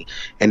respect me,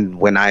 and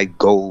when I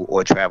go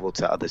or travel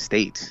to other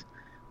states,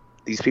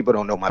 these people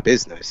don't know my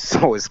business,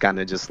 so it's kind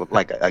of just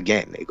like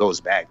again, it goes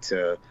back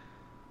to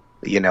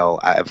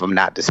if I'm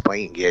not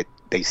displaying it,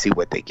 they see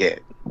what they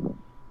get.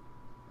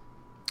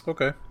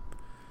 Okay.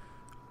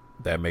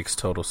 That makes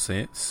total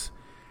sense.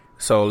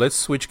 So let's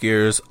switch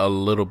gears a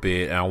little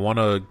bit, and I want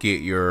to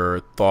get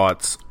your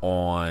thoughts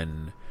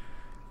on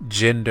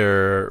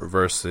gender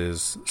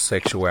versus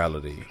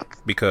sexuality,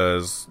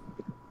 because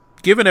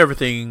given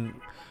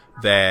everything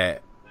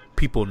that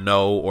people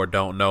know or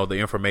don't know, the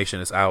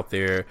information is out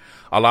there,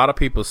 a lot of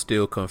people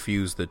still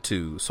confuse the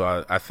two.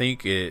 So I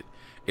think it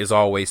is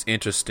always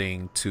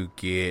interesting to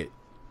get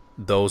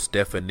those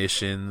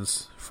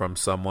definitions from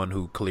someone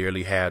who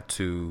clearly had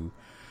to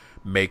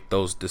make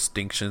those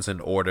distinctions in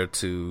order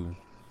to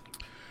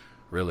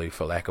really,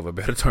 for lack of a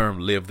better term,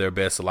 live their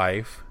best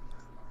life.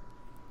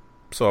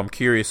 So I'm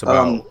curious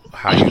about Um,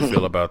 how you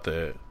feel about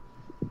that.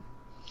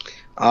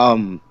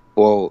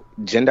 well,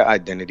 gender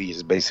identity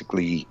is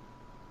basically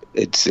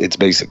it's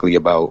basically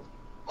about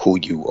who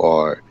you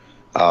are.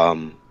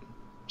 Um,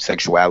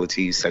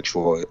 Sexuality,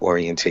 sexual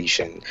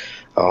orientation.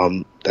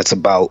 That's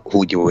about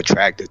who you're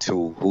attracted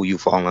to, who you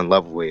fall in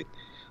love with,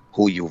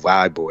 who you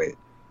vibe with.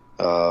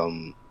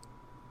 Um,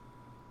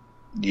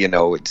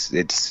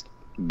 it's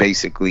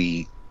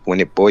basically when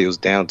it boils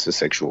down to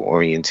sexual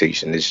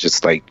orientation, it's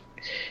just like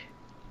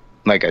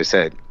I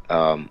said,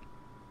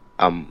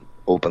 I'm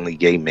openly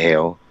gay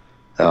male,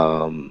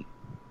 um,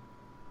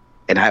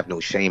 and I have no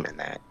shame in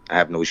that. I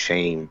have no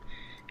shame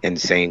in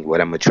saying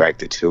what I'm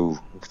attracted to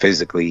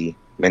physically,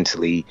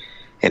 mentally,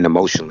 and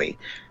emotionally.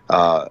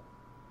 Uh,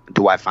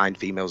 do I find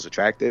females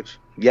attractive?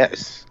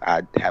 Yes,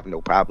 I have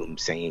no problem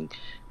saying,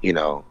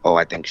 oh,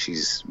 I think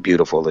she's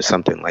beautiful or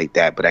something like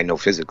that. But I know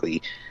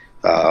physically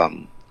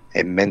um,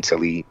 and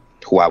mentally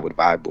who I would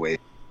vibe with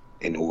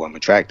and who I'm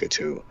attracted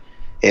to.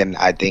 And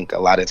I think a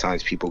lot of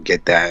times people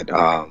get that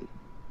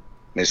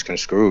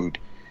misconstrued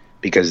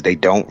because they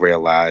don't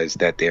realize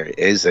that there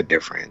is a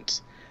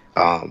difference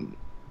um,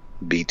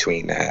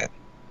 between that.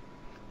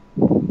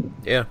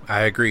 Yeah,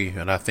 I agree.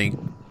 And I think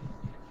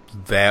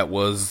that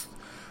was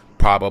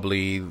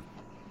probably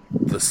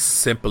the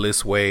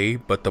simplest way,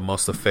 but the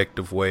most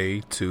effective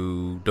way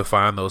to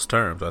define those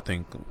terms. I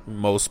think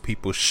most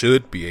people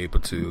should be able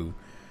to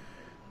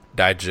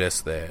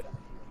digest that.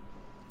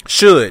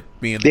 Should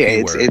being the Yeah, key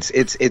it's word. it's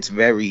it's it's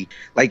very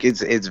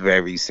it's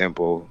very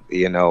simple,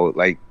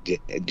 like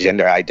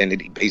gender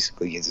identity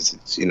basically is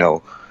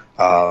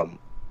um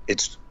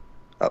it's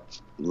uh,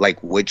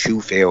 like what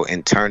you feel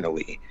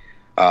internally.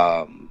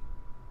 Um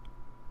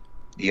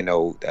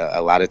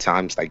a lot of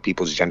times like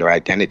people's gender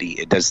identity,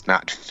 it does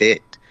not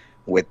fit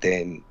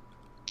within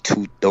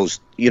to those,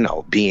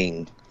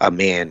 being a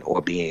man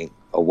or being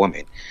a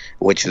woman,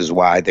 which is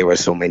why there are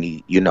so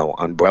many,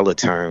 umbrella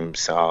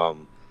terms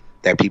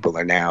that people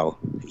are now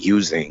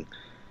using.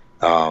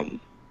 Um,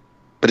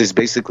 but it's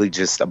basically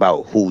just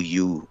about who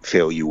you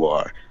feel you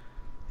are.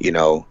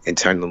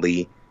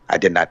 Internally, I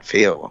did not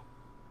feel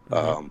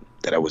Hmm.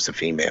 that I was a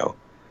female.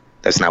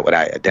 That's not what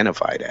I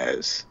identified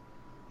as.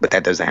 But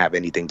that doesn't have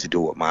anything to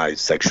do with my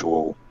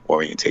sexual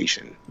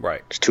orientation.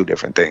 Right. It's two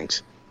different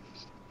things.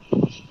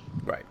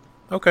 Right.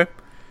 Okay.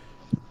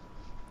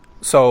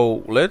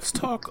 So let's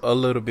talk a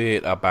little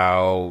bit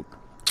about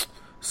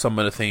some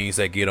of the things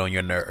that get on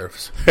your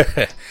nerves.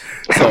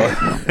 So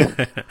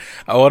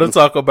I want to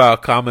talk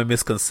about common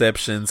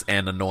misconceptions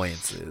and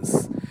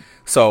annoyances.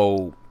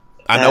 So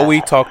I know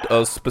we talked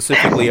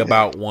specifically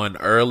about one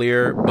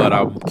earlier, but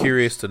I'm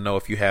curious to know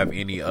if you have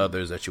any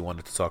others that you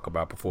wanted to talk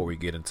about before we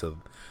get into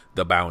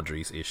the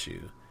boundaries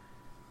issue.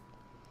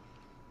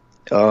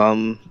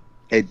 Um,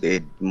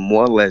 it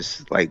more or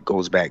less like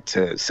goes back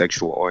to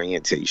sexual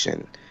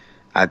orientation.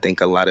 I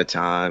think a lot of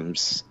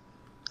times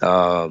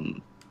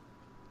um,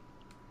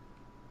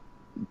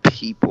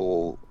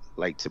 people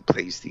like to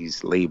place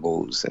these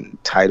labels and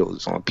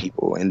titles on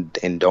people,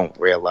 and don't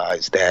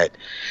realize that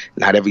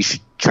not every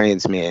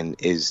trans man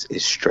is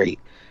straight.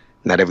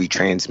 Not every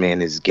trans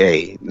man is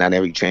gay. Not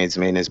every trans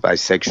man is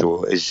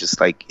bisexual. It's just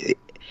like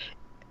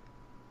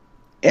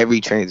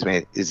every trans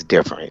man is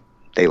different.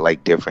 They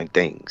like different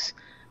things,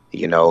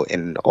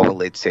 and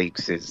all it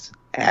takes is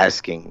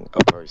asking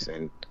a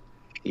person,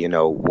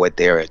 what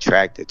they're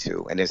attracted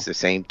to. And it's the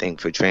same thing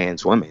for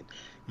trans women.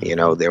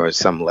 There were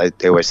some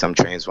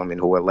trans women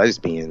who were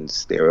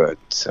lesbians. There are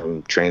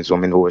some trans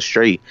women who are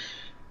straight.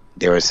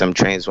 There are some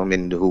trans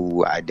women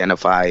who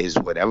identify as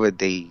whatever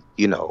they,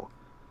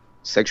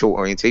 sexual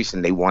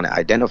orientation they want to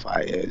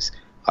identify as.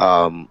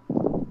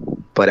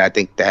 But I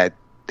think that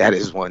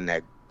is one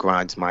that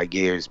grinds my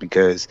gears,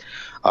 because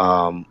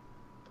I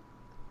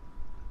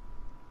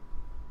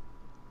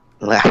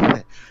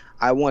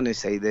want to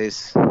say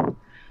this.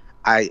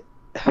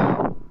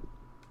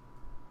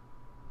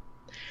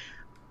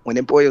 When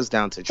it boils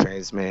down to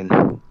trans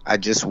men, I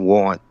just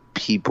want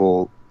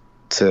people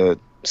to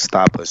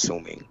stop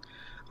assuming.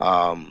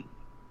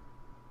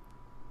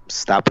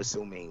 Stop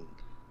assuming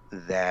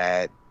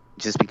that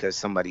just because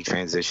somebody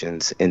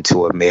transitions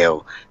into a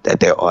male, that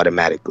they're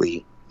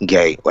automatically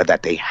gay, or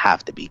that they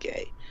have to be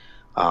gay.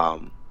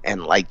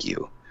 And like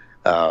you,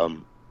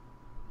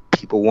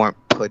 people weren't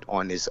put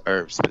on this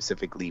earth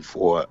specifically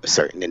for a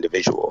certain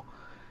individual.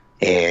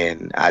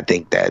 And I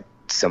think that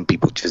some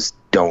people just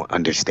don't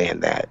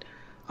understand that.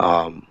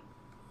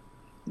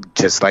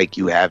 Just like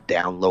you have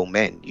down low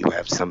men, you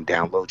have some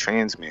down low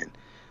trans men.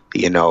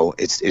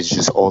 It's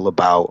just all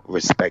about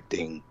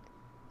respecting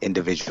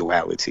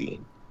individuality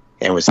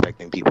and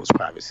respecting people's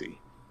privacy.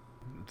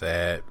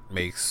 That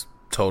makes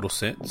total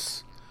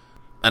sense.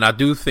 And I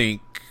do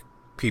think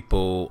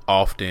people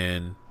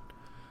often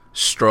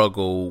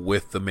struggle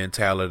with the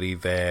mentality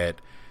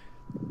that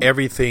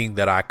everything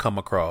that I come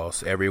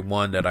across,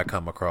 everyone that I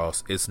come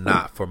across, is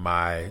not for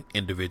my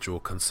individual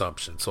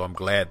consumption. So I'm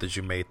glad that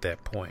you made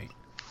that point.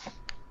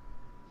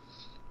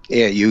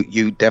 Yeah,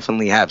 you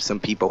definitely have some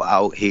people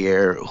out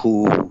here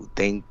who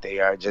think they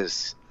are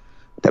just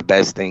the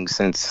best thing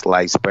since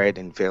sliced bread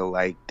and feel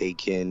like they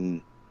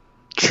can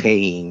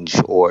change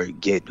or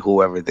get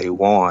whoever they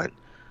want.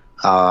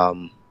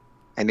 And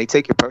they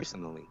take it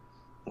personally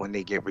when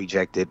they get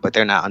rejected, but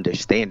they're not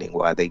understanding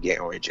why they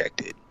get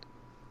rejected.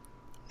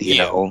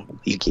 You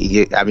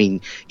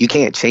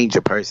can't change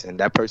a person.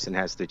 That person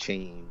has to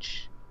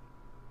change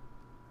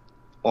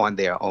on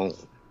their own.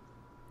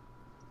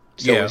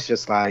 So It's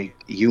just like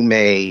you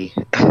may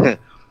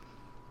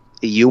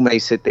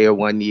sit there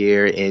one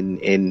year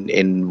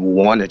and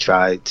want to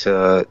try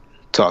to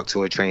talk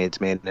to a trans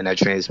man, and that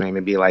trans man may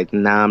be like,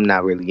 nah, I'm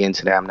not really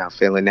into that. I'm not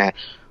feeling that.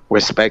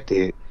 Respect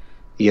it.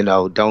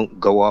 Don't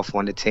go off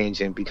on a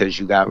tangent because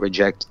you got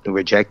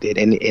rejected.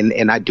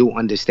 And I do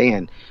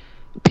understand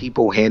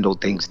people handle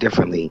things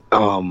differently.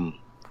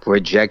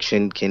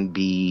 Rejection can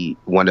be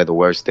one of the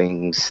worst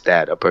things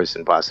that a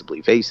person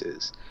possibly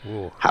faces.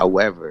 Ooh.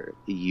 However,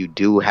 you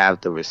do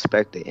have to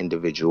respect the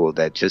individual,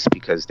 that just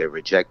because they're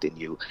rejecting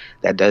you,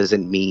 that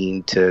doesn't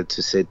mean to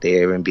sit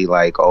there and be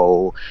like,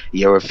 oh,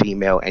 you're a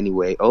female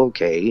anyway.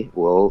 Okay,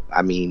 well,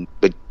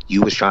 but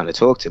you was trying to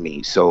talk to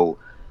me. So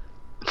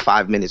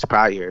 5 minutes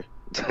prior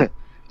to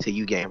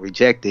you getting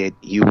rejected,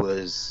 you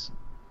was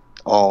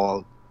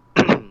all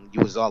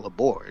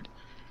aboard.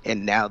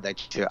 And now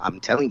that I'm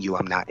telling you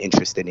I'm not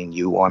interested in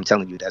you, or I'm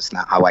telling you that's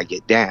not how I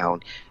get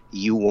down,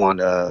 you want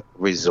to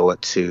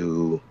resort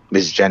to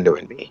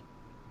misgendering me.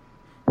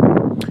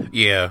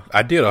 Yeah,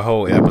 I did a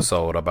whole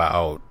episode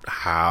about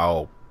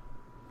how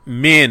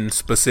men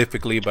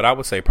specifically, but I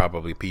would say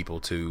probably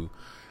people too,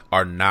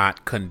 are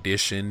not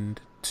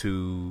conditioned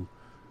to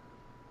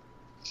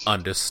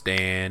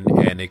understand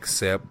and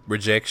accept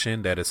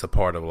rejection, that it's a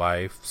part of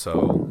life.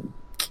 So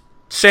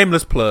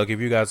shameless plug, if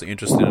you guys are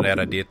interested in that,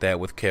 I did that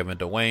with Kevin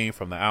Dwayne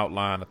from The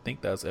Outline. I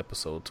think that was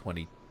episode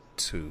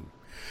 22.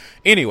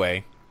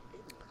 Anyway,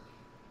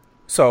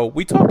 so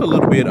we talked a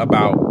little bit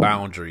about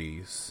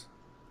boundaries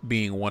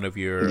being one of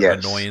your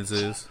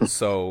annoyances.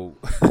 So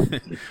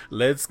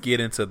let's get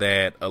into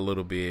that a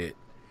little bit.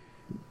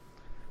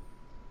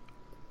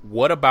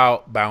 What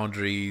about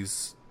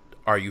boundaries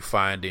are you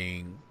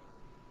finding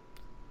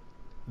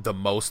the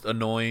most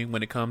annoying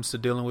when it comes to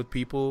dealing with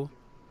people?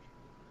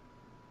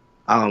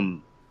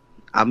 I'm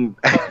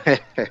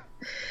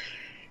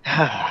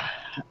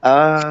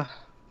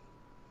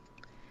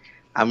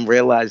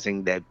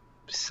realizing that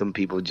some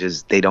people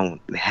they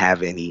don't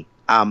have any.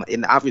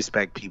 And I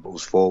respect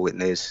people's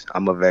forwardness.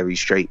 I'm a very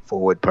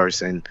straightforward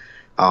person.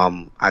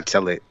 I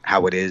tell it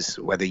how it is,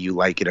 whether you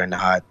like it or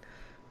not.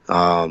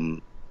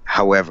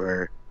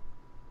 However,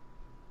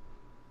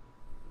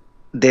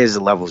 there's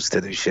levels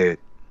to this shit.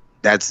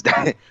 That's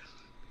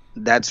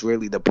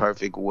really the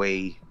perfect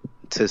way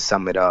to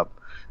sum it up.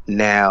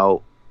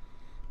 Now,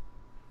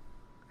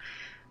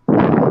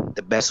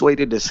 the best way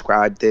to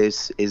describe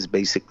this is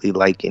basically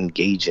like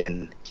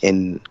engaging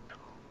in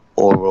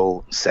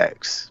oral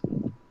sex.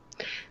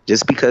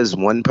 Just because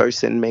one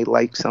person may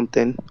like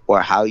something, or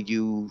how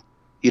you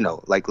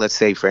like let's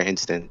say for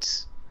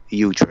instance,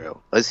 you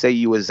Trill. Let's say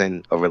you was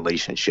in a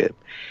relationship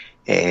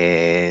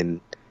and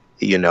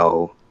you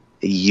know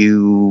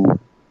you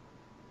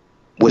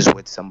was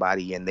with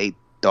somebody and they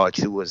thought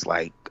you was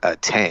like a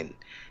 10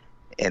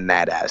 in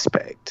that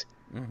aspect.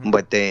 Mm-hmm.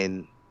 But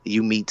then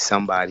you meet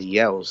somebody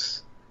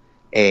else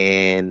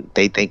and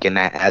they think in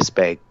that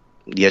aspect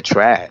you're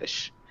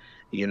trash.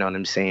 You know what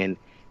I'm saying?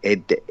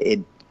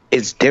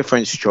 It's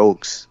different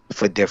strokes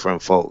for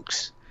different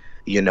folks.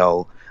 You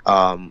know,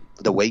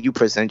 the way you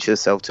present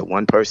yourself to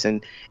one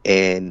person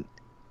and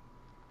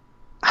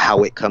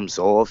how it comes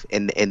off,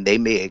 and they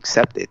may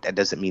accept it. That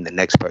doesn't mean the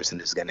next person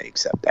is going to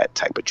accept that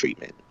type of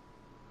treatment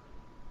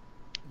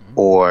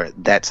or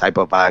that type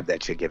of vibe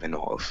that you're giving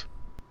off.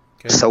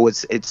 Okay. So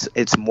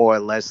it's more or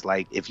less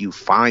like if you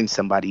find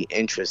somebody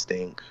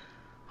interesting,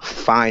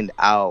 find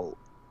out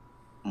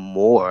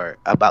more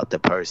about the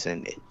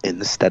person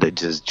instead of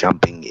just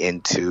jumping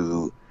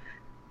into,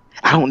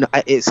 I don't know,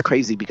 it's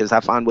crazy because I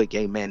find with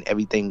gay men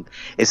everything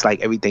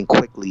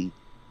quickly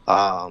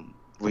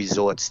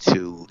resorts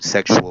to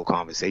sexual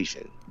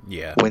conversation.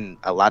 Yeah, when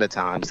a lot of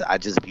times I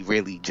just be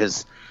really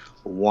just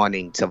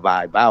wanting to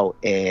vibe out.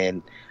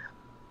 And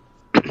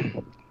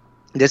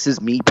this is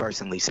me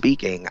personally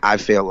speaking, I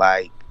feel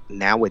like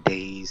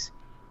nowadays,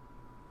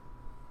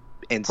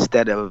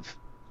 instead of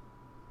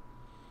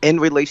in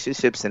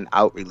relationships and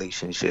out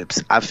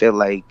relationships, I feel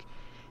like,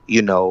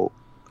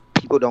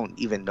 people don't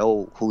even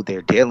know who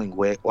they're dealing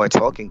with or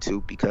talking to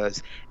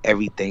because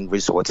everything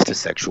resorts to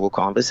sexual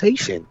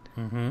conversation.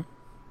 Mm-hmm.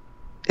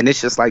 And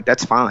it's just like,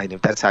 that's fine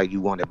if that's how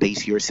you want to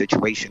base your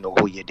situation or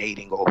who you're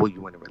dating or who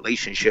you're in a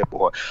relationship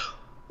or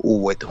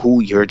with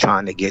who you're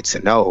trying to get to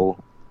know.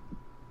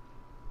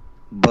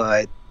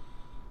 But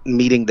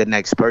meeting the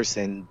next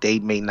person, they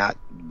may not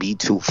be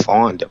too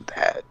fond of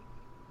that.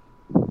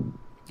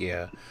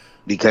 Yeah.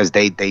 Because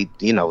they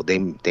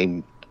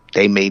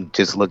may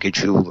just look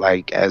at you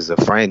like as a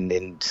friend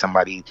and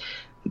somebody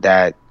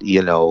that,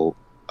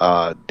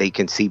 they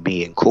can see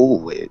being cool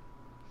with.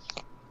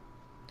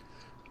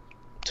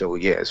 So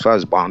yeah, as far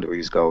as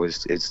boundaries go,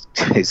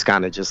 it's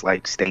kind of just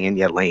like stay in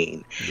your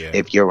lane. Yeah.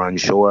 If you're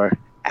unsure,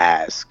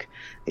 ask.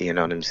 You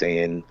know what I'm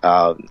saying?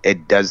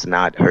 It does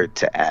not hurt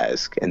to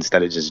ask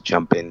instead of just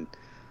jumping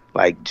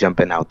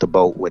out the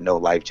boat with no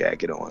life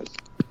jacket on.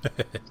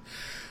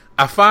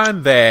 I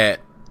find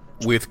that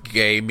with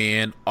gay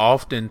men,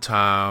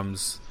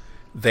 oftentimes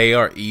they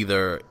are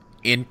either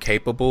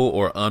incapable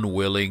or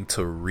unwilling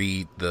to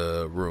read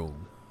the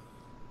room,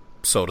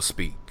 so to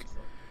speak.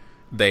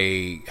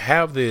 They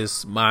have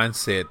this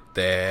mindset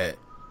that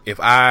if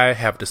I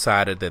have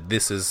decided that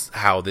this is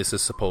how this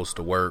is supposed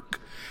to work,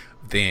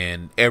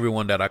 then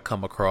everyone that I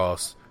come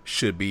across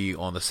should be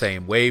on the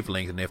same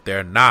wavelength. And if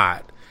they're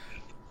not,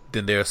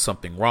 then there's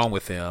something wrong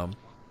with them.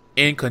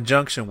 In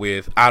conjunction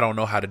with, I don't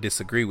know how to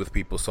disagree with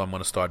people, so I'm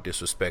going to start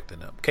disrespecting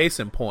them. Case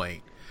in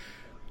point,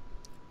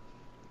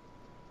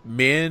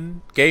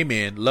 gay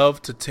men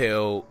love to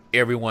tell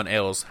everyone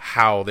else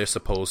how they're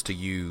supposed to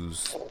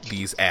use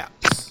these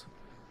apps.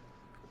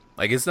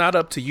 Like, it's not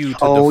up to you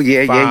to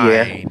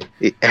define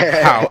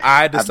how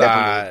I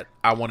decide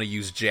I want to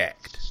use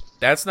Jacked.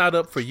 That's not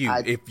up for you.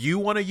 If you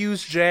want to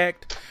use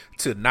Jacked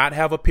to not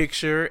have a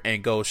picture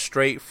and go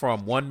straight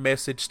from one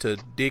message to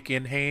dick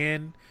in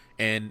hand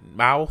and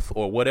mouth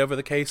or whatever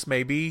the case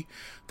may be,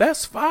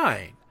 that's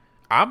fine.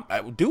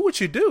 I do what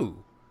you do.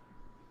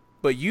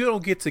 But you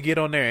don't get to get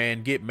on there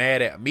and get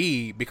mad at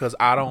me because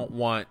I don't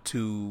want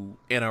to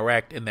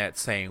interact in that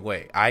same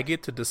way. I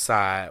get to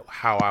decide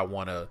how I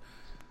want to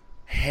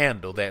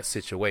handle that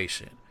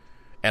situation.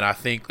 And I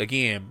think,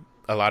 again,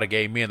 a lot of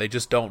gay men, they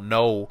just don't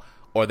know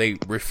or they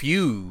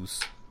refuse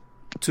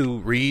to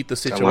read the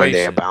situation. Learn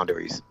their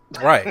boundaries.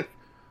 Right.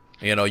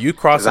 You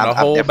crossing a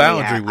whole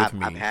boundary with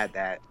me.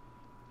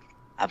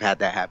 I've had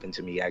that happen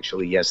to me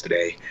actually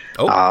yesterday.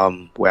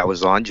 Where I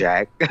was on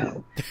Jack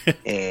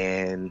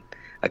and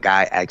a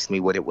guy asked me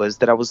what it was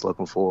that I was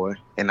looking for,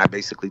 and I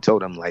basically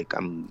told him, like,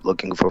 I'm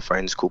looking for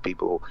friends, cool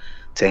people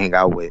to hang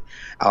out with.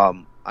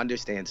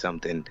 Understand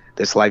something,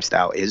 this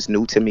lifestyle is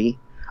new to me,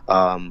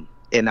 and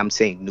I'm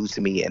saying new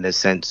to me in a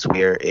sense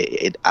where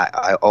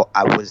I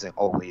wasn't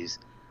always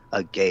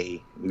a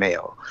gay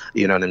male,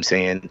 you know what I'm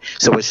saying?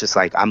 So it's just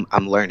like I'm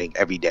learning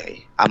every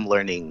day. I'm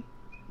learning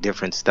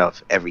different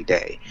stuff every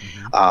day.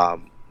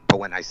 Mm-hmm. But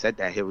when I said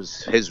that,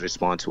 his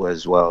response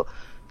was, well,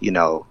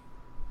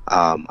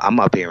 I'm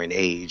up here in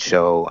age,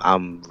 so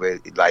I'm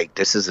really, like,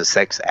 this is a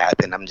sex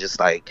app. And I'm just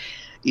like,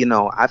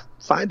 I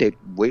find it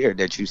weird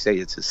that you say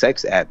it's a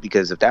sex app,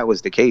 because if that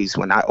was the case,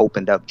 when I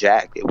opened up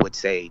Jack, it would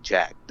say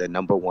Jack, the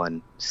number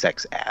one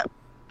sex app,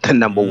 the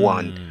number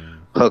one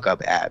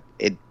hookup app.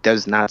 It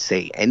does not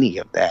say any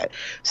of that.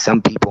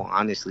 Some people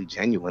honestly,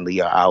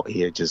 genuinely are out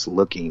here just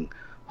looking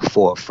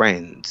for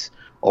friends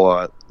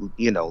or,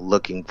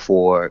 looking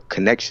for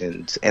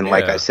connections. And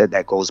like I said,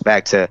 that goes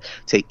back to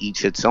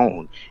each its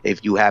own.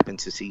 If you happen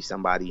to see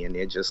somebody and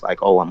they're just like,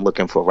 oh, I'm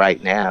looking for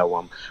right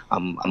now,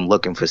 I'm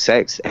looking for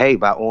sex, hey,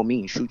 by all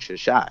means, shoot your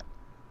shot.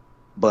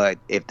 But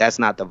if that's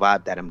not the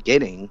vibe that I'm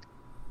getting,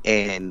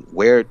 and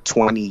we're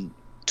 20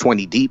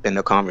 deep in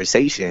the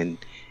conversation,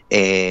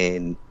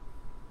 and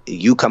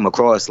you come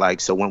across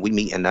like, so when we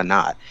meet or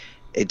not,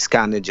 it's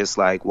kind of just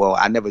like, well,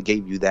 I never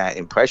gave you that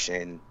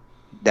impression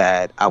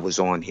that I was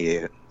on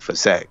here for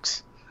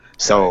sex.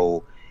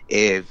 So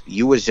if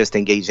you was just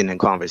engaging in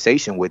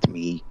conversation with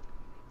me,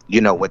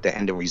 with the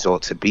ending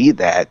result to be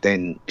that,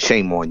 then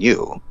shame on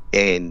you.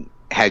 And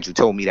had you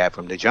told me that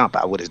from the jump,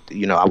 I would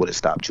have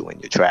stopped you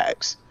in your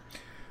tracks.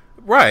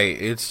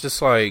 Right. It's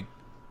just like,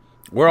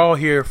 we're all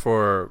here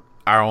for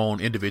our own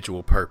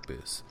individual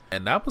purpose.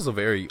 And that was a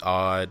very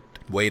odd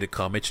way to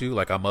come at you.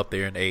 Like, I'm up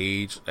there in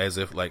age, as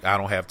if like I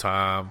don't have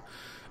time.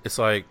 It's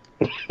like,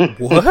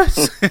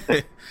 what?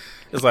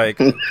 It's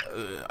like,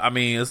 I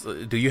mean,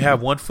 do you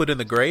have one foot in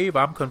the grave?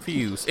 I'm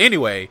confused.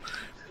 Anyway,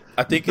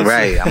 I think it's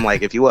right. I'm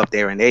like, if you up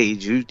there in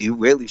age, you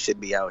really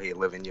should be out here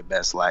living your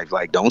best life.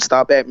 Like, don't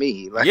stop at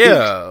me. Like,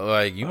 yeah,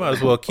 like you might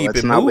as well keep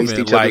it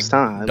moving.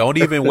 Like, don't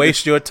even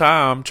waste your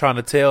time trying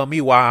to tell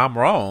me why I'm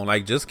wrong.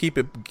 Like, just keep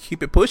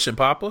it pushing,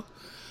 Papa.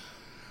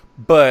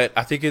 But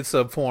I think it's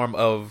a form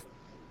of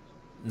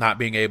not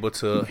being able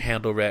to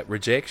handle that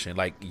rejection.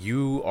 Like,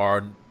 you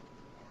are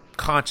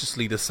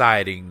consciously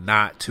deciding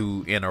not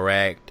to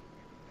interact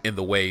in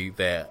the way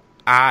that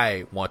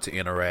I want to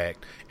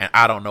interact, and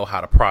I don't know how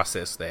to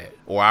process that,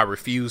 or I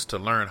refuse to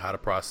learn how to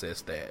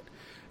process that.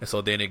 And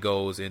so then it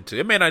goes into,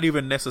 it may not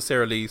even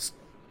necessarily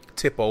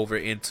tip over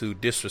into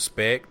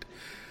disrespect,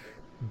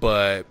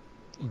 but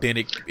then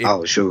it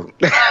oh shoot,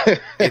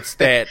 it's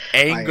that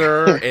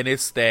anger, and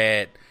it's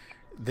that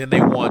then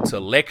they want to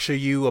lecture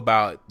you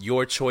about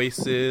your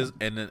choices.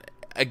 And then,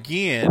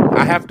 again,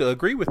 I have to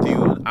agree with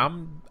you.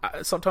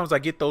 Sometimes I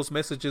get those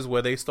messages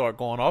where they start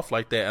going off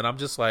like that, and I'm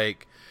just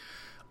like,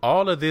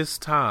 all of this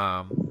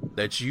time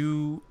that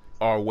you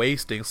are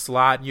wasting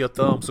sliding your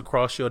thumbs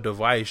across your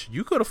device,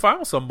 you could have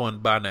found someone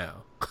by now.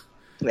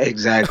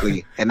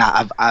 Exactly. And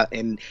what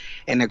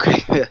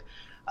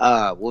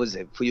was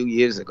it? A few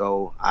years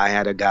ago, I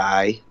had a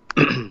guy.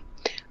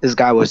 This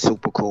guy was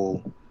super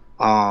cool.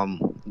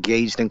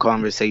 Engaged in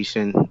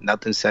conversation,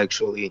 nothing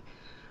sexual.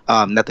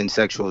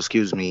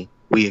 Excuse me.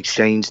 We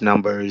exchanged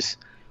numbers,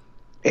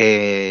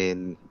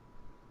 and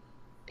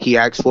he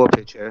asked for a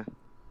picture.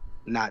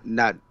 Not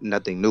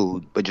nothing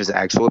nude, but just an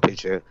actual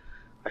picture.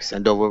 I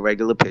sent over a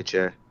regular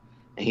picture,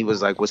 and he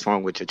was like, "What's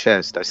wrong with your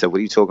chest?" I said, "What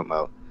are you talking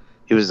about?"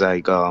 He was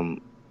like,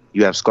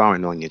 "You have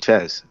scarring on your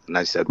chest." And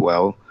I said,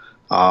 "Well,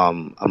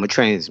 I'm a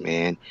trans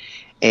man,"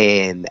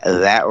 and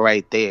that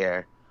right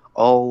there.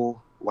 Oh,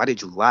 why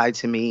did you lie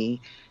to me?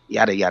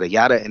 Yada yada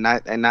yada. And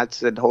I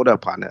said, "Hold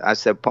up, partner." I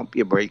said, "Pump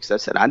your brakes." I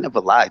said, "I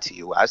never lied to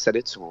you." I said,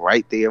 "It's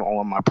right there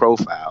on my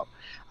profile."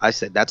 I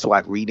said, that's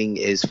why reading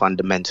is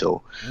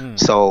fundamental.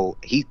 So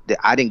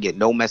I didn't get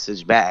no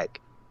message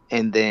back.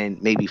 And then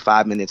maybe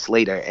 5 minutes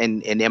later,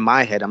 and in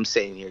my head, I'm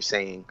sitting here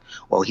saying,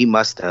 well, he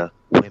must have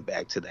went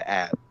back to the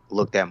app,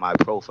 looked at my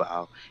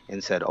profile,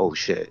 and said, oh,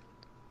 shit.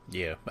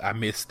 Yeah, I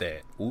missed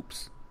that.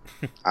 Oops.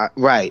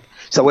 Right.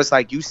 So it's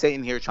like you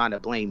sitting here trying to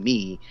blame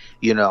me,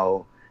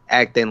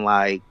 acting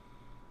like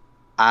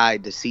I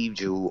deceived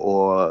you,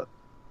 or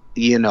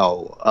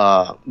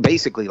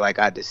basically like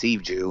I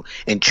deceived you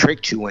and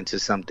tricked you into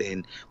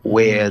something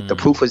where the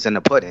proof was in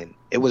the pudding.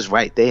 It was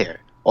right there.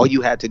 All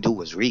you had to do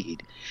was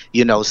read,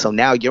 so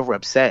now you're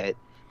upset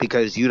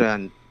because you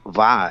done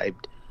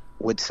vibed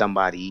with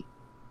somebody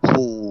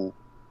who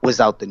was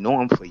out the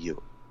norm for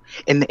you.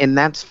 And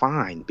that's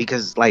fine,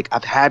 because like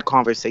I've had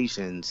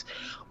conversations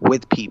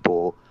with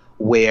people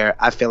where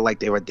I feel like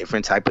they're a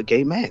different type of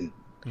gay men.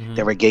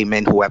 There are gay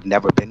men who have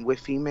never been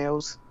with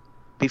females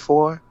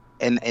before.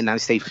 And I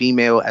say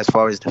female as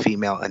far as the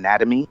female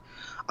anatomy.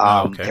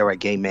 Okay. There are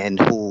gay men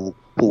who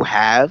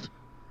have,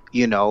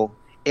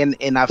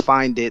 and I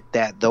find it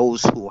that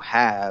those who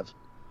have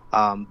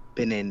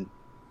been in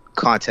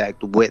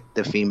contact with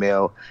the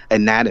female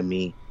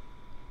anatomy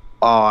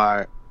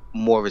are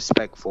more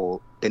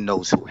respectful than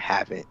those who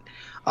haven't.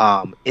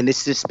 And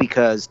it's just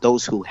because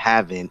those who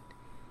haven't,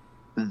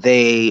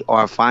 they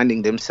are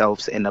finding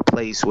themselves in a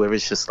place where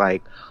it's just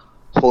like,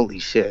 holy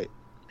shit,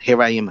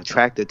 here I am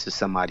attracted to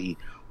somebody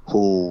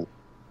who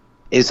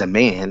is a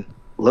man,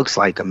 looks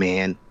like a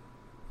man,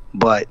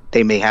 but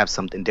they may have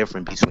something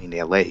different between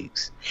their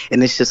legs.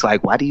 And it's just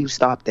like, why do you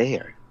stop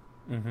there?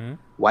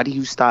 Why do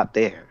you stop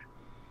there?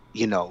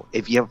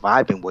 If you're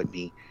vibing with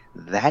me,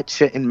 that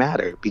shouldn't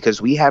matter,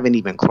 because we haven't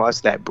even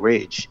crossed that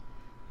bridge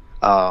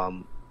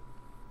to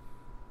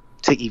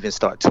even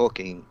start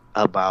talking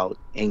about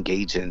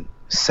engaging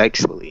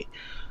sexually.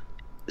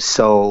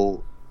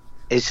 So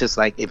it's just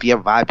like, if you're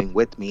vibing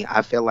with me,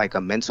 I feel like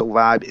a mental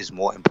vibe is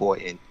more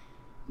important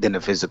than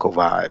a physical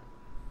vibe.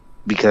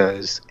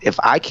 Because if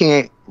I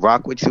can't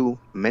rock with you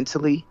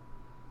mentally,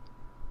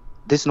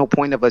 there's no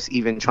point of us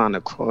even trying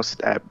to cross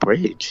that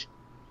bridge.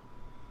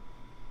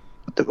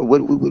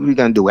 What are we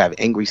going to do? Have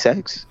angry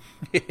sex?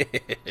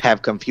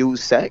 Have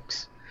confused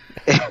sex?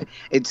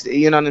 It's,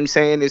 you know what I'm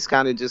saying? It's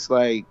kind of just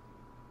like,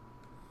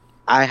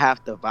 I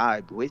have to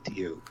vibe with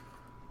you.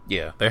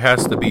 Yeah, there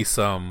has to be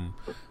some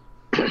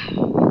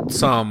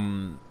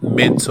some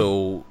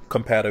mental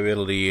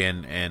compatibility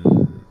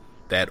and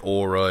that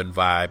aura and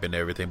vibe and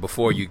everything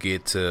before you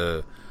get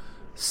to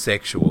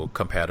sexual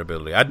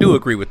compatibility. I do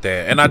agree with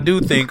that. And I do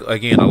think,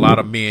 again, a lot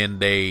of men,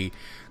 they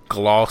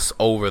gloss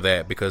over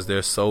that because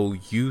they're so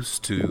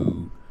used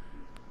to,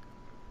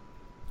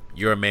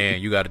 you're a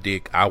man, you got a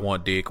dick, I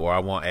want dick, or I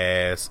want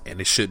ass, and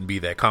it shouldn't be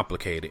that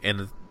complicated.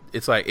 And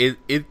it's like,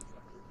 it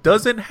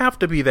doesn't have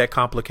to be that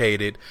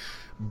complicated,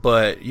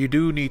 but you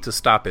do need to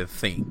stop and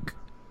think.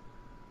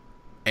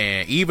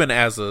 And even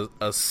as a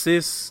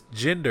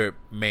cisgender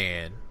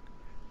man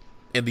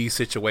in these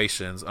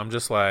situations, I'm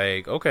just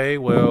like, okay,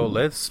 well,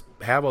 let's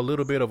have a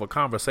little bit of a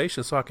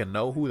conversation so I can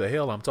know who the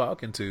hell I'm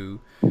talking to.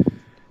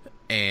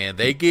 And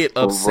they get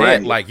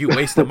upset, like, you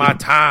wasted my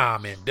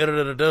time and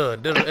da-da-da-da-da.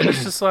 And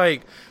it's just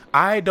like,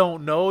 I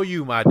don't know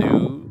you, my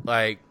dude.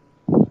 Like,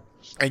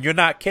 and you're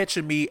not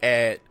catching me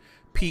at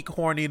peak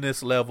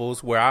horniness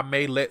levels where I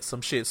may let some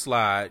shit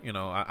slide. You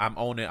know,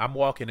 I'm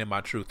walking in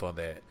my truth on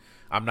that.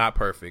 I'm not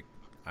perfect.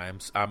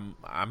 I'm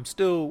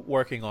still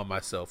working on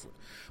myself.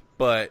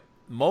 But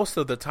most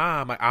of the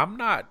time, I'm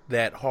not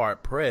that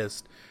hard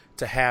pressed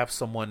to have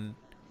someone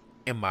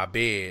in my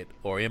bed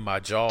or in my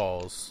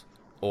jaws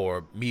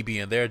or me be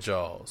in their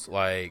jaws.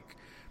 Like,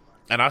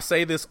 and I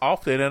say this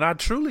often, and I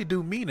truly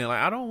do mean it.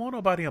 Like, I don't want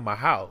nobody in my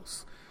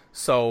house.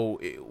 So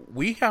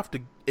we have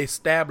to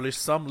establish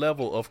some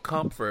level of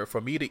comfort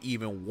for me to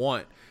even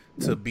want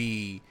to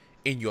be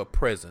in your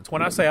presence.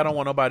 When I say I don't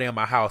want nobody in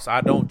my house,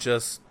 I don't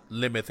just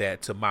limit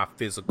that to my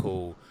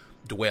physical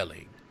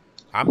dwelling.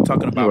 I'm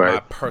talking about my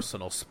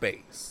personal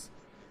space.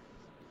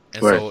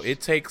 And so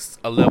it takes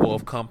a level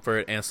of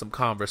comfort and some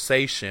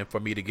conversation for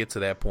me to get to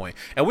that point.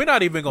 And we're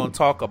not even going to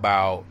talk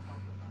about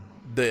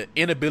the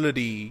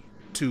inability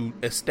to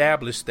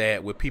establish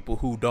that with people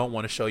who don't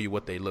want to show you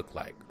what they look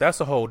like. That's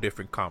a whole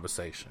different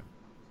conversation.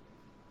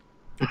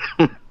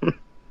 But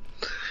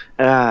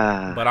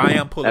I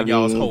am pulling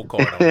y'all's whole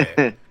card on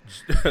that.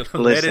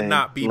 Let it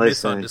not be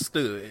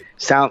misunderstood.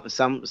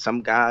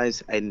 Some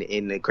guys, and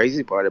the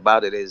crazy part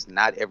about it is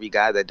not every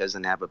guy that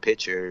doesn't have a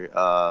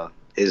picture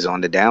is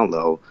on the down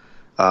low.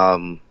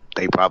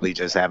 They probably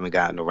just haven't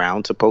gotten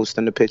around to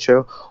posting the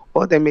picture,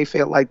 or they may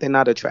feel like they're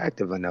not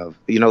attractive enough.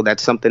 You know,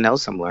 that's something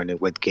else I'm learning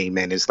with gay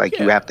men. It's like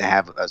you have to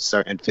have a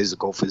certain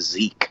physical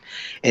physique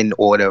in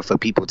order for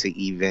people to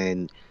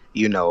even,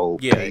 you know,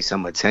 pay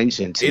some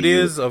attention to you. It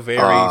is a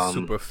very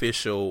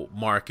superficial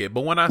market.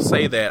 But when I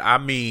say that, I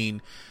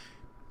mean,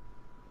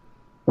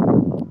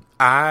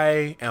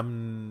 I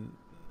am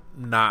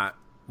not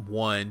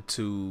one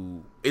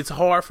to... It's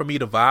hard for me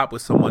to vibe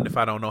with someone if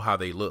I don't know how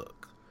they look.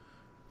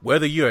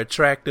 Whether you're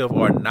attractive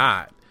or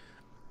not,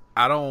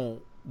 I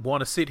don't want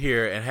to sit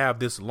here and have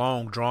this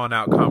long,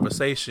 drawn-out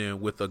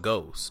conversation with a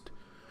ghost.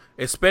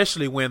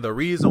 Especially when the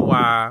reason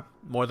why,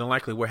 more than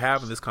likely, we're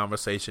having this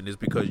conversation is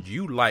because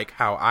you like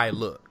how I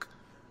look.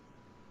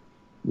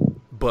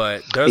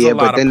 But there's a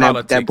lot of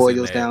politics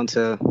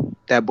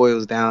that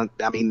boils down.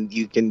 I mean,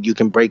 you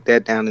can break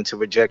that down into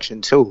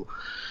rejection too.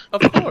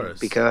 Of course.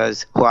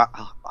 Because who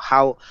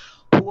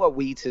are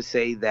we to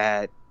say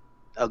that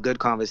a good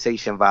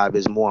conversation vibe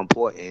is more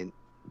important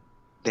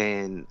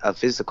than a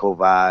physical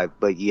vibe?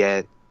 But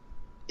yet,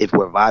 if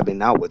we're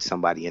vibing out with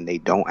somebody and they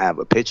don't have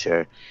a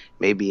picture,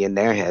 maybe in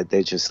their head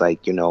they're just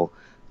like, you know,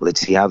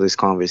 let's see how this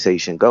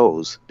conversation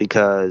goes.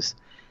 Because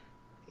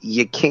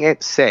you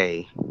can't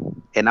say,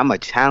 and I'm gonna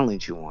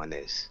challenge you on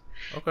this.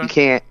 Okay. You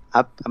can't.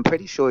 I'm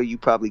pretty sure you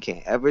probably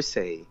can't ever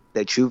say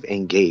that you've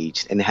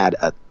engaged and had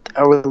a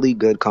thoroughly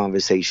good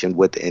conversation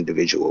with the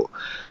individual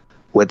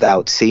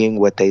without seeing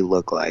what they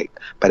look like.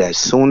 But as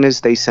soon as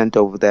they sent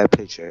over that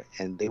picture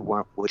and they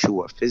weren't what you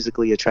were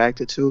physically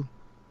attracted to,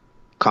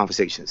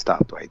 conversation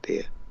stopped right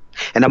there.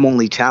 And I'm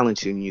only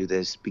challenging you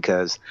this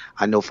because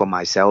I know for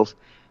myself,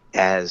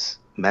 as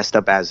messed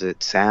up as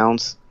it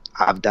sounds,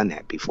 I've done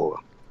that before.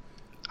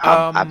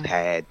 I've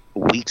had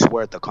weeks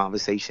worth of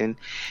conversation,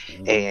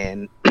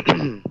 and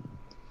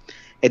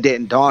it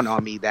didn't dawn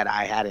on me that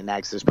I hadn't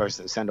asked this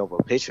person to send over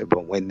a picture.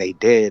 But when they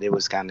did, it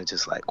was kind of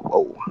just like,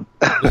 whoa.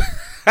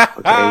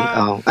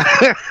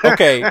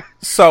 Okay,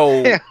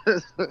 so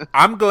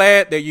I'm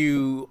glad that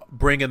you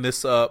bringing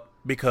this up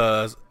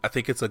because I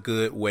think it's a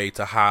good way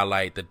to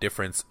highlight the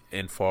difference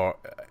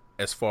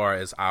as far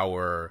as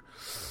our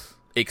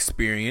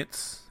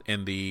experience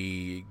in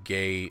the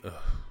gay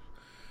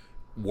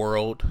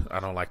world. I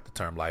don't like the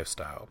term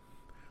lifestyle,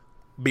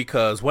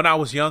 because when I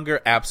was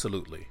younger,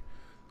 absolutely.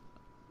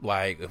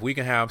 Like, if we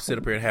can sit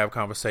up here and have a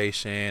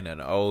conversation,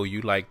 and oh,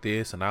 you like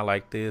this and I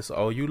like this.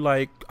 Oh, you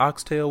like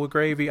oxtail with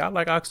gravy. I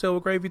like oxtail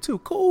with gravy too.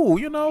 Cool,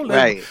 you know,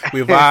 right?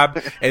 We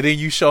vibe, and then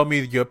you show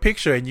me your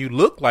picture and you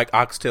look like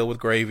oxtail with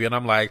gravy, and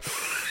I'm like,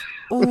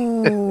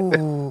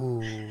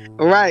 ooh,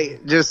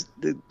 right? Just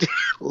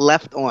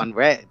left on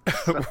red,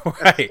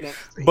 right?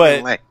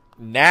 But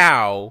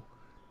now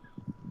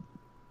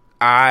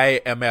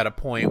I am at a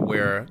point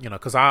where, you know,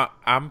 because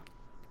I'm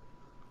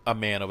a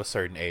man of a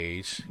certain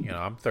age. You know,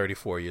 I'm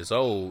 34 years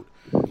old,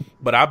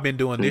 but I've been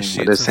doing this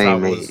shit since I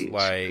was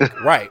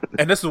like, right.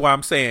 And this is why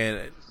I'm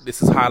saying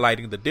this is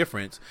highlighting the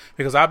difference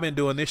because I've been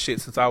doing this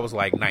shit since I was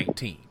like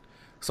 19.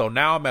 So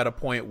now I'm at a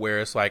point where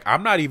it's like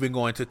I'm not even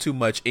going to too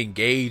much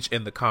engage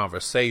in the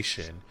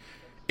conversation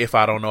if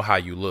I don't know how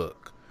you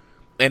look.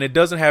 And it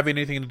doesn't have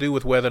anything to do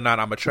with whether or not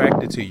I'm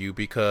attracted to you,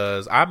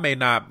 because I may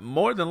not,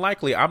 more than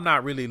likely, I'm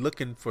not really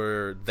looking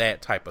for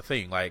that type of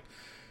thing. Like,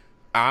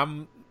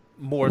 I'm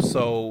more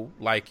so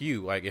like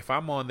you. Like, if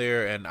I'm on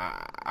there and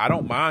I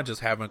don't mind just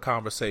having a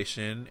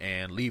conversation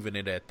and leaving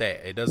it at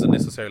that. It doesn't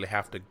necessarily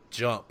have to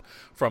jump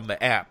from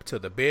the app to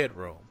the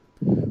bedroom.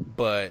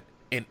 But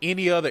in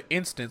any other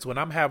instance, when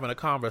I'm having a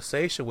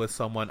conversation with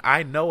someone,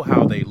 I know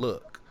how they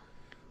look.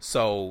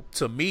 So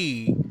to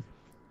me,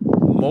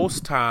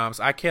 most times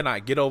I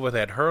cannot get over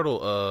that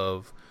hurdle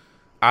of,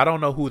 I don't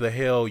know who the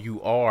hell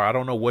you are. I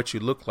don't know what you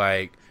look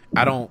like.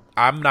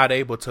 I'm not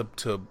able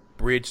to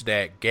bridge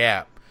that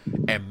gap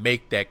and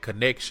make that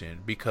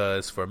connection,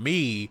 because for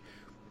me,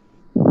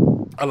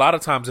 a lot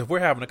of times if we're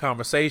having a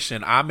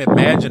conversation, I'm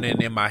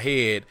imagining in my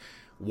head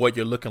what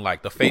you're looking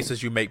like, the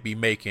faces you be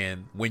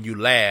making when you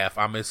laugh.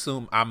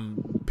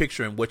 I'm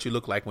picturing what you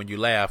look like when you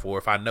laugh, or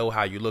if I know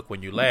how you look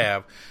when you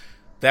laugh,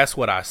 that's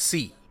what I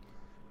see.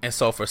 And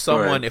so for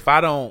someone, if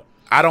I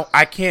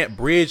can't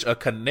bridge a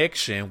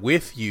connection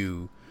with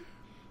you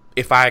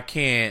if I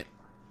can't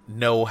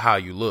know how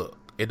you look.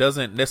 It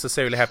doesn't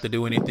necessarily have to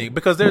do anything,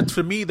 because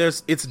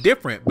it's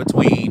different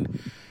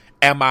between,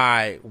 am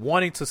I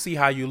wanting to see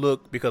how you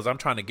look because I'm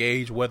trying to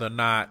gauge whether or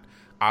not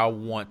I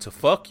want to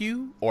fuck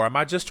you, or am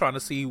I just trying to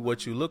see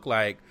what you look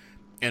like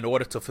in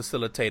order to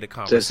facilitate a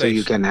conversation? Just so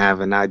you can have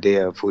an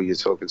idea of who you're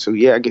talking to.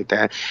 Yeah, I get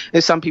that.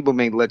 And some people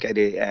may look at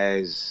it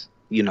as,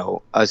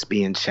 us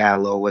being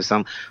shallow or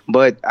something.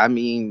 But, I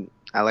mean,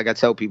 like I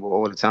tell people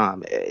all the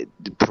time,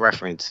 the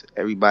preference.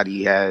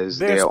 Everybody has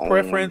their own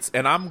preference,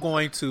 and I'm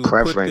going to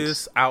put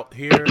this out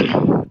here.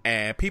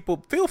 And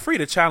people, feel free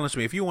to challenge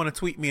me. If you want to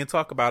tweet me and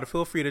talk about it,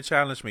 feel free to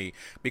challenge me,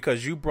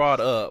 because you brought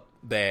up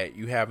that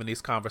you having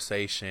this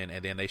conversation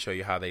and then they show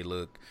you how they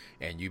look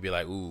and you be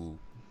like, ooh,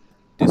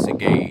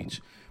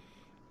 disengage.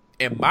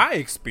 In my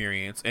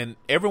experience, and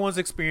everyone's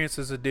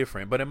experiences are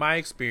different, but in my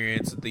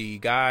experience, the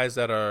guys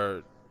that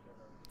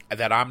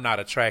I'm not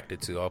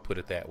attracted to, I'll put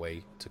it that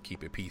way to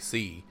keep it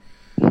PC,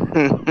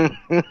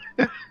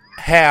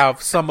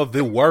 have some of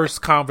the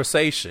worst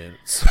conversation.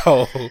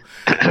 So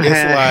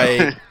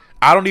it's like,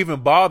 I don't even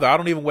bother. I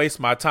don't even waste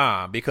my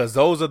time, because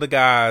those are the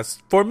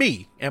guys, for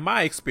me, in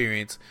my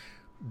experience,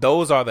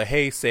 those are the,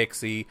 hey,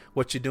 sexy,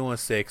 what you doing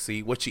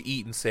sexy, what you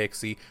eating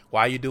sexy,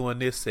 why you doing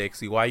this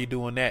sexy, why you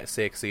doing that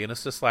sexy. And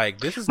it's just like,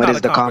 this is not a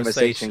conversation. But is the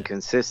conversation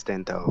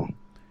consistent, though?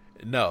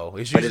 No,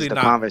 it's usually not.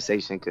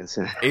 Conversation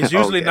consistent? It's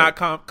usually not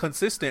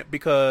consistent,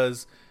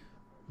 because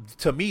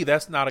to me,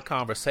 that's not a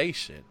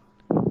conversation.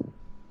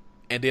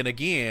 And then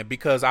again,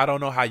 because I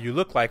don't know how you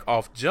look like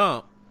off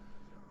jump,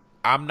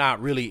 I'm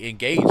not really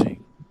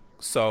engaging.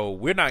 So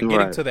we're not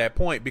getting to that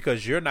point,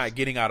 because you're not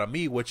getting out of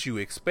me what you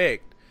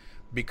expect,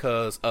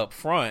 because up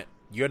front,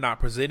 you're not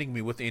presenting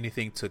me with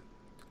anything to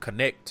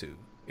connect to,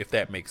 if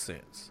that makes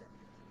sense.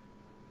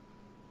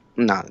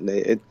 No,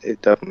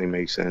 it definitely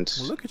makes sense.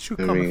 Well, look at you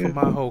coming for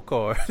my whole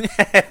card.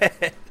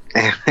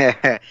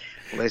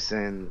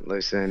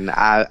 Listen.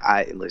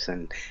 I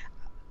listen.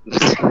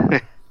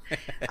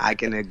 I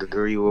can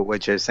agree with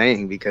what you're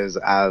saying, because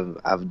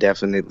I've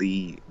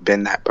definitely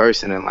been that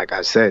person, and like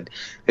I said,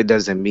 it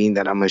doesn't mean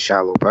that I'm a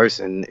shallow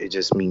person. It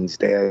just means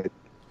that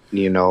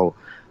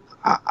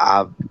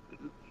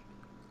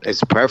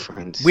it's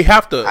preference. We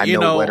have to. I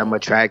know what I'm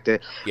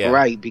attracted. Yeah.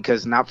 Right,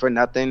 because not for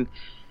nothing.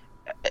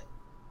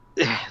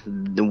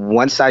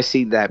 Once I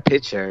see that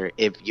picture,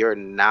 if you're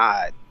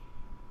not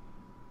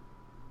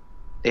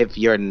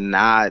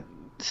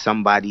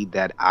somebody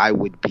that I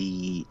would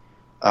be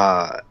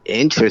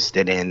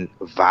interested in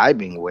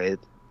vibing with,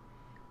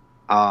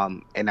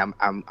 and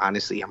I'm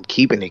honestly, I'm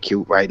keeping it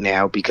cute right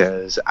now,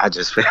 because I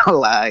just feel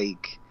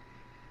like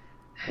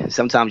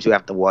sometimes you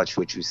have to watch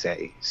what you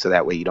say, so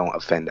that way you don't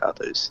offend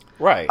others.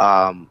 Right.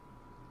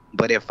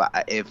 But if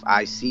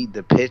I see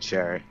the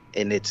picture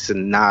and it's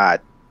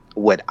not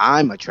what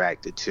I'm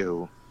attracted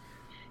to,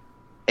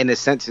 in a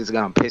sense, it's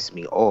gonna piss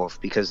me off,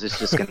 because it's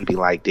just gonna be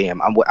like,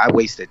 damn, I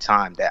wasted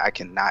time that I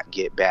cannot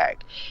get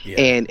back. Yeah.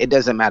 And it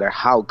doesn't matter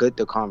how good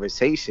the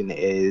conversation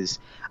is,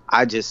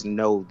 I just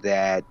know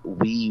that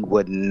we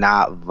would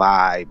not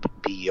vibe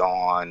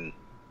beyond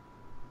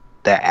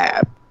the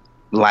app.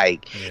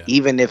 Like,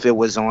 even if it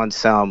was on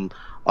some,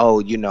 I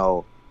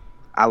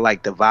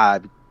like the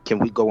vibe, can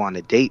we go on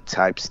a date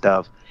type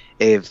stuff?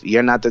 If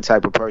you're not the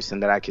type of person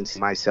that I can see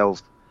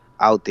myself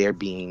out there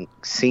being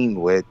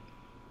seen with,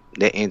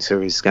 the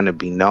answer is going to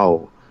be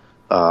no.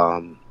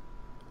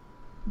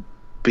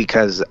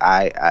 Because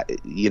I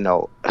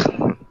no,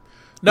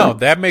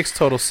 that makes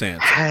total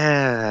sense.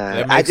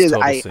 I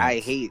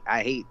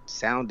hate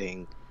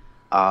sounding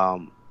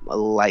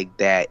like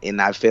that, and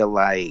I feel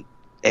like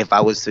if I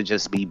was to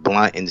just be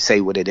blunt and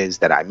say what it is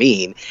that I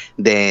mean,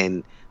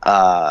 then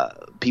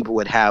people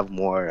would have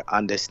more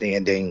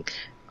understanding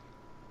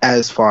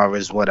as far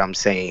as what I'm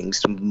saying.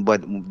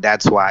 But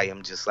that's why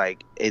I'm just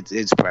like,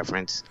 it's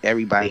preference.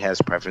 Everybody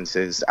has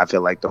preferences. I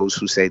feel like those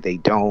who say they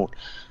don't,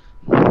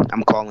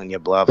 I'm calling your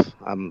bluff.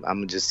 I'm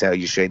gonna just tell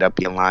you straight up,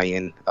 you're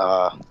lying.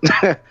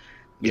 Yeah.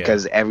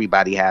 Because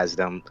everybody has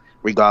them,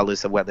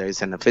 regardless of whether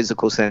it's in a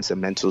physical sense, a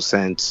mental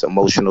sense,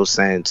 emotional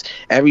sense.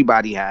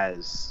 Everybody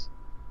has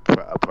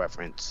a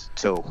preference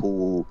to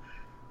who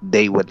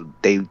they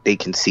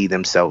can see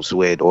themselves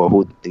with, or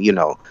who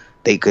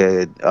they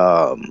could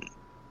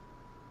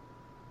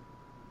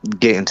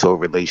get into a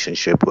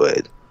relationship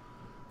with.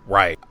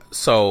 Right.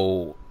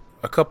 So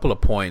a couple of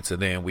points,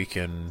 and then we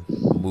can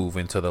move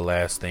into the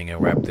last thing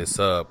and wrap this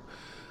up.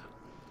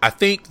 I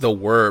think the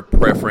word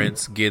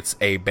preference gets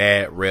a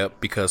bad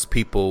rep because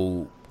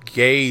people,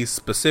 gays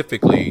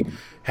specifically,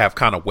 have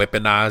kind of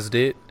weaponized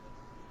it,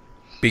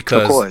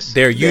 because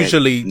they're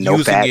usually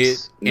using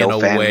it in a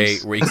way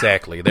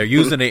exactly. They're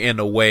using it in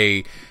a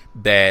way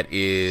that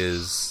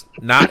is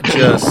not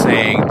just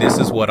saying this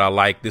is what I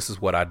like, this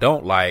is what I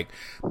don't like.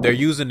 They're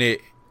using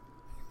it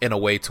in a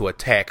way to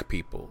attack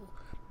people.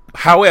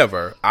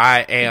 However,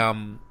 I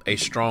am a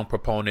strong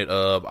proponent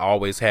of,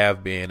 always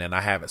have been, and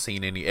I haven't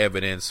seen any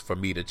evidence for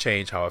me to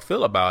change how I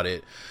feel about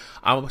it.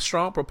 I'm a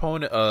strong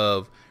proponent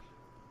of,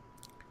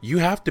 you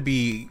have to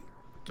be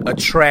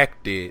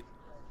attracted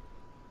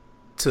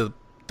to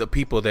the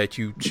people that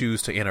you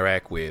choose to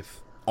interact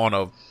with on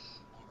a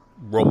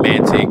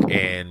romantic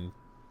and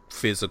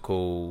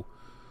physical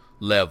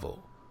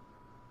level.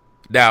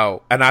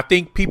 Now, and I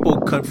think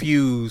people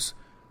confuse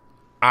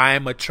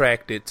I'm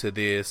attracted to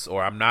this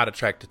or I'm not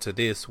attracted to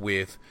this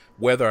with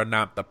whether or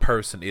not the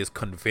person is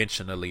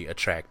conventionally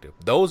attractive.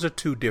 Those are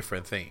two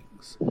different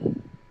things.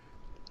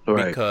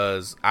 Right.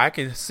 Because I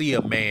can see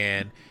a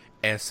man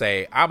and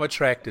say, I'm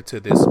attracted to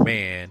this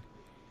man,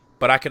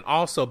 but I can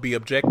also be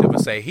objective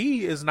and say,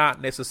 he is not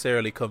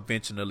necessarily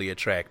conventionally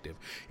attractive.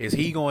 Is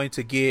he going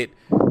to get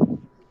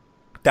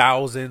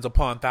thousands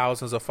upon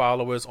thousands of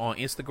followers on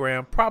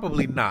Instagram?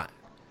 Probably not.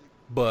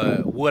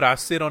 But would I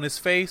sit on his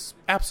face?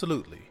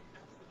 Absolutely.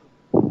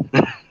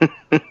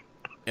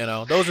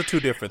 Those are two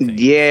different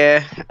things.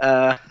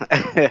 Yeah.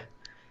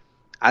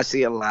 I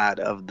see a lot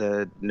of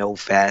the no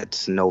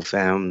fats, no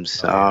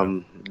femmes.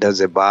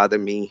 Does it bother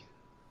me?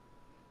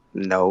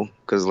 No,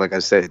 because like I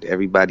said,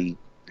 everybody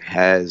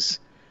has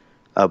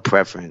a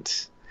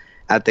preference.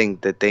 I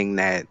think the thing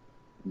that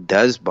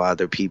does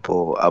bother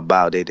people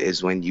about it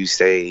is when you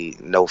say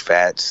no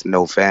fats,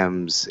 no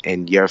femmes,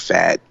 and you're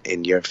fat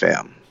and you're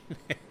femme.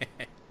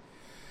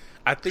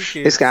 I think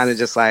it's kind of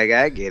just like,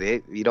 I get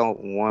it. You don't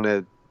want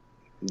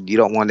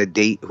to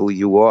date who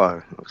you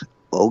are.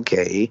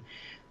 Okay.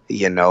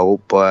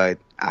 But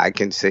I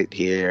can sit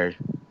here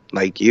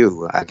like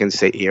you. I can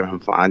sit here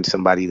and find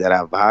somebody that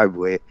I vibe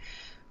with,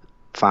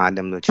 find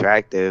them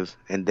attractive,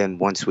 and then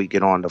once we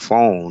get on the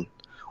phone,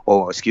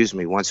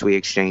 once we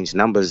exchange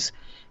numbers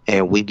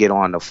and we get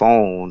on the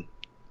phone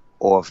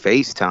or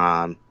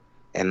FaceTime,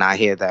 and I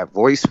hear that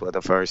voice for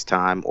the first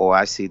time, or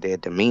I see their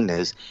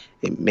demeanors,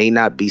 it may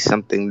not be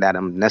something that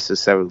I'm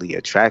necessarily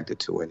attracted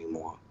to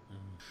anymore.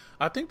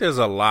 I think there's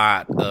a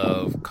lot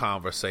of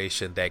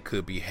conversation that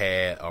could be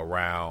had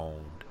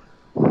around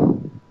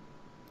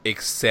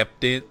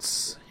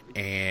acceptance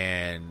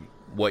and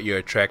what you're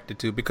attracted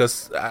to,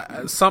 because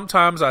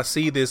sometimes I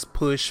see this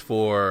push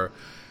for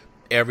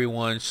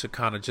everyone should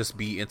kind of just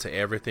be into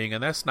everything,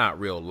 and that's not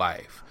real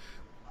life.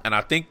 And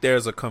I think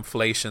there's a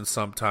conflation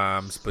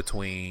sometimes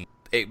between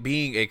it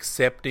being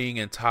accepting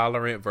and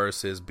tolerant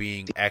versus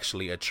being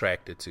actually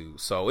attracted to.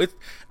 So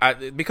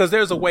because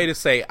there's a way to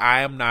say I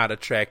am not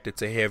attracted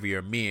to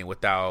heavier men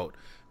without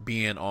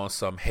being on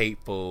some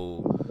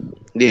hateful,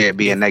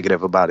 being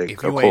negative about it.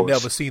 If you ain't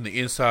never seen the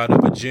inside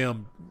of a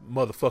gym,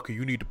 motherfucker,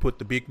 you need to put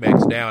the Big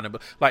Macs down. And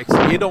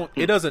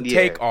it doesn't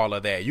take all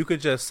of that. You could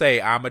just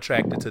say I'm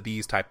attracted to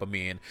these type of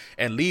men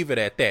and leave it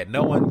at that.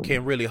 No one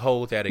can really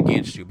hold that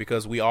against you,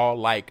 because we all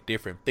like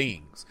different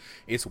things.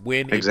 It's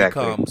when it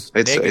becomes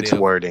negative. It's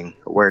wording.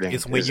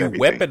 It's when you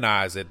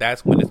weaponize it.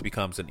 That's when it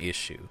becomes an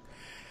issue.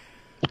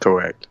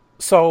 Correct.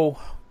 So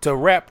to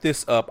wrap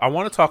this up, I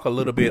want to talk a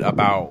little bit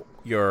about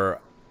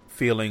your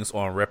feelings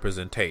on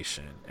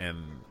representation,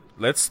 and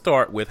let's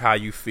start with how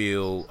you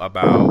feel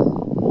about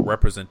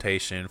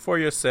representation for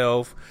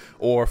yourself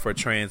or for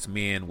trans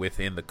men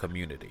within the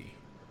community.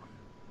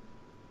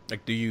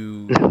 Like,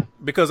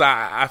 because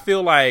I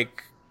feel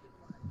like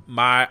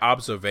my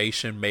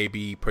observation may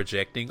be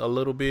projecting a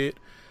little bit,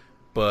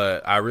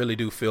 but I really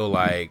do feel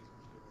like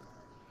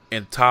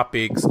in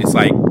topics, it's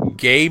like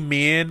gay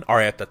men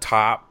are at the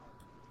top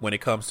when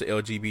it comes to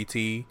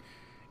LGBT,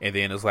 and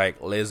then it's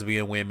like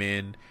lesbian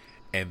women,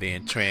 and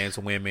then trans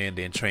women,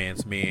 then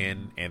trans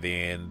men, and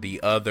then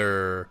the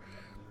other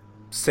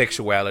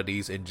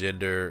sexualities and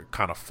gender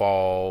kind of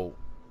fall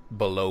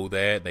below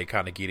that. They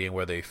kind of get in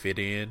where they fit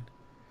in.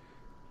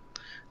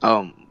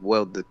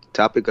 Well, the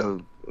topic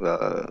of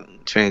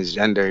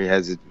transgender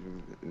has,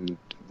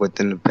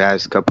 within the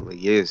past couple of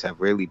years,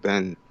 have really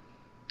been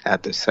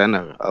at the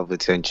center of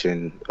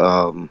attention.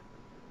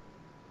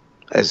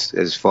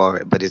 as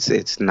far, but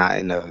it's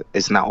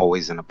not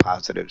always in a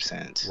positive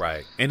sense.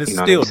 Right. And it's You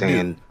know what I'm still new.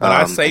 saying? When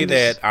I say And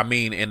that, this, I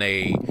mean in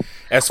a,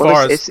 as well,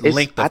 far as it's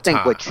length of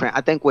time.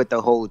 I think what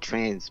the whole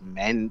trans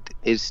men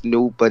is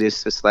new, but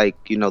it's just like,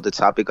 the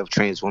topic of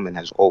trans women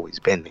has always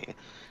been there.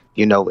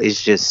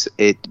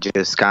 It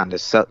just kind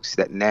of sucks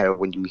that now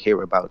when you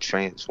hear about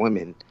trans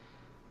women,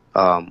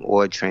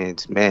 or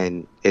trans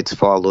men, it's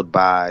followed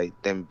by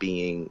them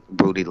being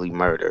brutally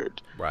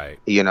murdered. Right.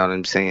 You know what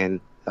I'm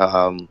saying?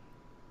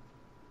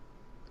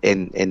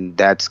 And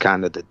that's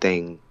kind of the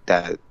thing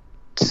that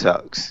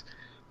sucks.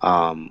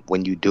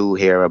 When you do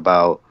hear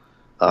about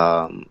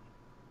um,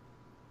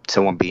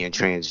 someone being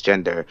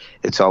transgender,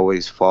 it's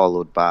always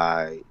followed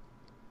by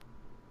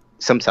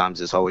sometimes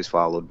it's always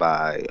followed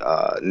by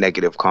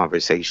negative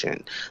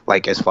conversation,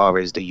 like as far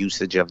as the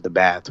usage of the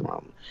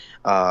bathroom,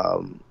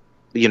 um,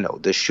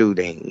 the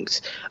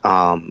shootings,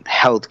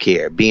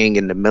 healthcare, being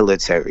in the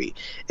military.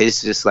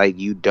 It's just like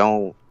you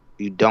don't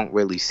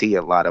really see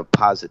a lot of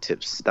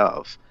positive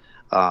stuff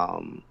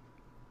um,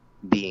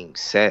 being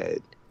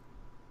said.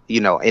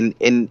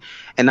 And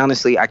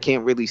honestly, I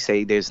can't really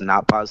say there's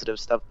not positive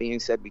stuff being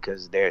said,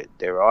 because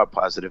there are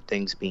positive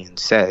things being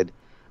said.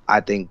 I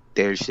think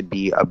there should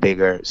be a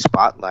bigger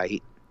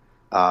spotlight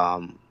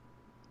um,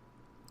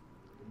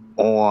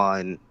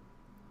 on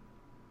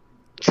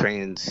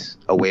trans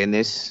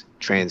awareness,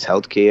 trans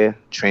healthcare,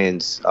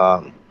 trans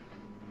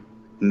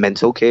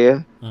mental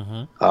care,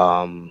 Mm-hmm.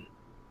 um,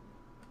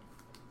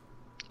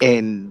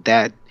 and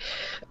that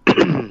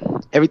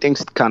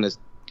everything's kind of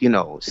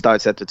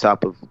starts at the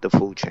top of the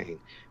food chain.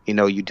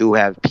 You do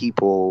have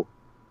people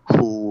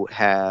who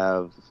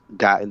have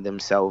gotten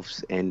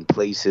themselves in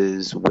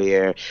places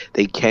where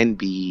they can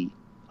be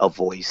a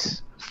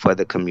voice for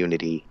the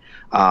community,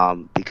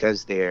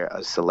 because they're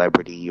a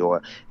celebrity,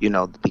 or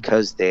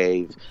because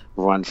they've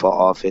run for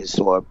office,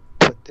 or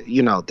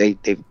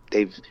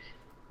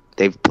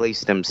they've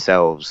placed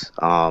themselves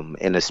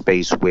in a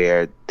space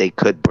where they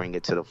could bring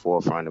it to the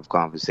forefront of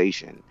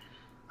conversation.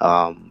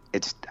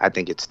 It's I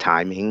think it's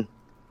timing.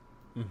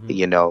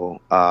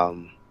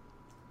 Mm-hmm.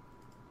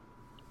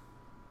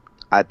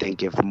 I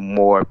think if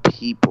more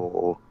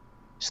people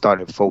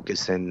started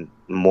focusing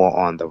more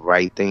on the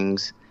right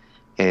things,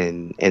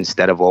 and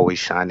instead of always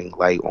shining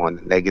light on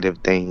the negative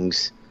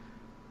things,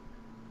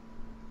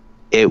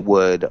 it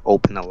would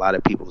open a lot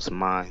of people's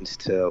minds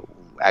to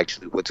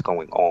actually what's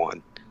going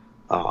on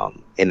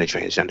in the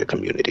transgender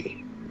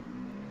community.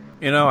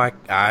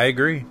 I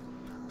agree.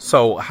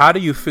 So, how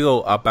do you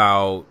feel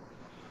about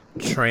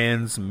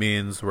trans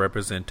men's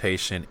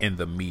representation in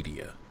the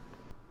media?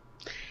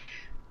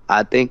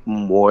 I think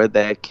more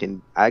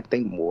can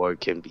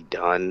be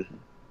done.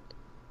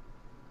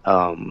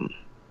 Um,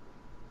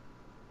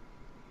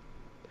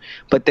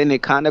 but then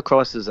it kind of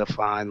crosses a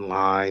fine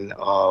line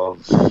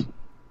of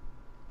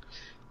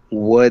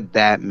would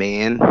that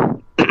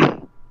man,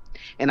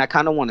 and I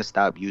kind of want to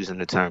stop using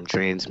the term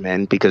trans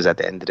men, because at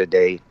the end of the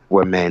day,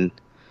 we're men.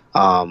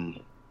 Um,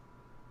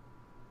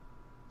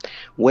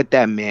 would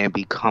that man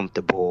be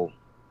comfortable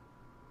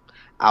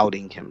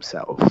outing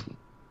himself?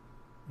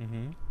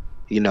 Mm-hmm.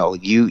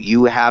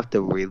 You have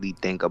to really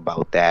think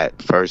about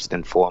that first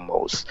and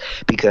foremost,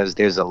 because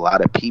there's a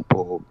lot of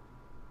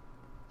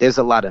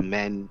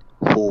men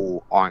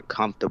who aren't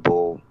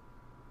comfortable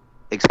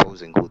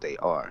exposing who they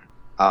are.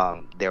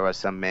 There are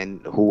some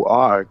men who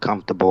are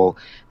comfortable,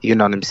 you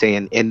know what I'm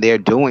saying, and they're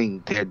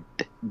doing things,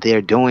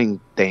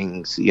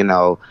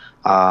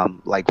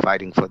 like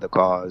fighting for the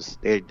cause.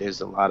 There's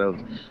a lot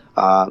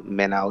of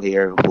men out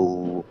here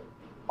who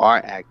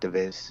are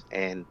activists,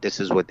 and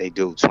this is what they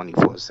do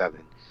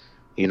 24/7.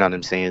 You know what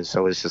I'm saying?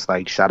 So it's just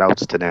like shout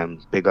outs to them,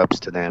 big ups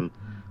to them.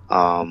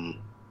 Um,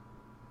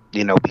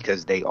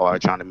 because they are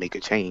trying to make a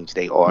change.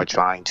 They are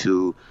trying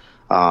to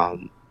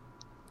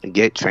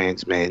get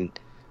trans men,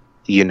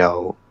 you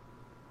know,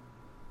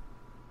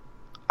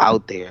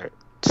 out there,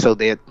 so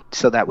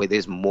that way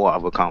there's more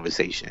of a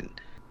conversation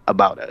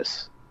about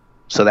us,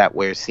 so that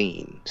we're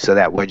seen, so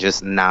that we're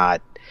just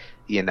not,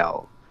 you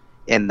know,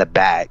 in the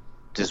back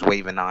just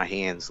waving our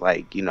hands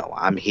like,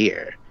 I'm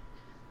here.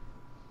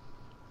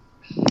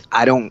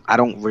 I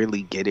don't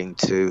really get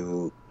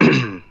into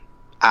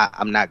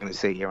I'm not gonna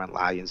sit here and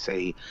lie and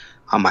say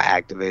I'm an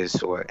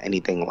activist or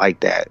anything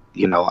like that.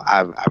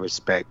 I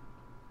respect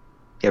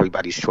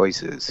everybody's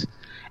choices,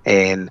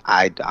 and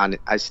I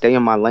stay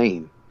in my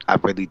lane. I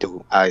really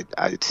do. I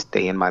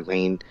stay in my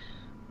lane.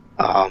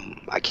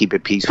 I keep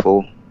it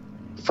peaceful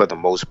for the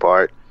most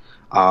part.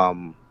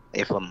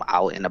 If I'm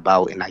out and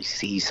about and I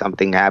see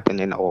something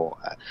happening, or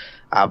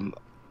I'm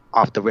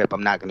off the rip,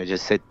 I'm not gonna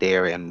just sit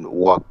there and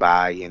walk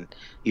by and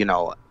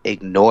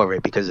ignore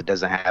it because it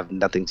doesn't have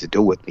nothing to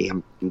do with me.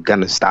 I'm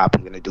gonna stop.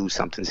 I'm gonna do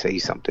something, say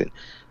something.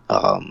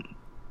 Um,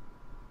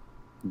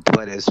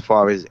 but as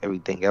far as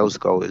everything else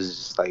goes, it's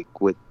just like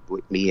with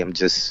me, I'm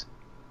just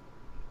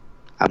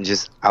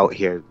out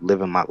here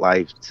living my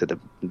life to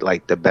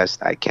the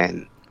best I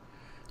can.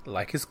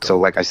 Like it's So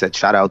gold. like I said,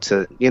 shout out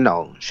to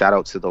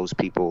those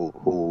people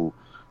who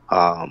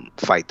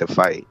fight the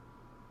fight.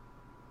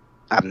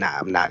 I'm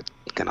not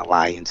gonna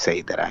lie and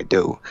say that I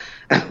do.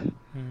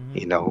 Hmm.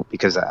 You know,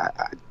 because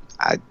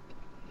I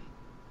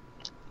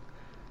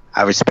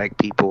I respect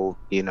people.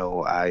 You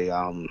know,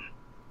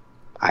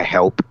 I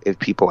help if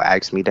people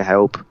ask me to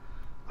help.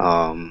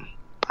 Um,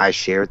 I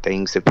share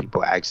things if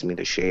people ask me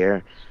to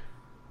share.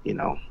 You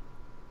know,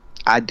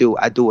 I do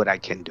what I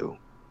can do.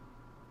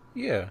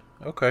 Yeah.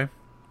 Okay.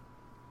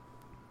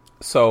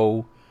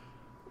 So,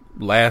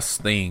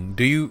 last thing,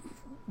 do you,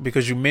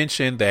 because you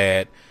mentioned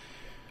that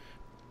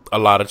a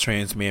lot of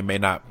trans men may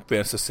not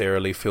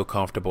necessarily feel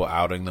comfortable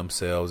outing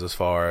themselves as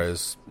far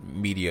as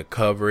media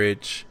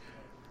coverage,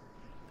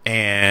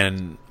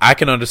 and I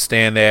can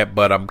understand that,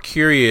 but I'm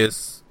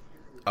curious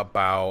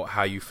about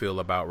how you feel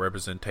about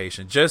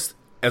representation, just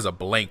as a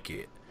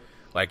blanket.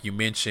 Like you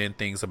mentioned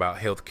things about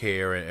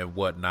healthcare and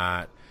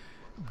whatnot.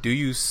 Do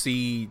you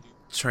see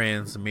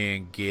trans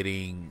men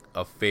getting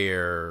a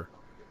fair?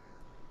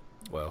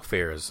 Well,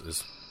 fair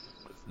is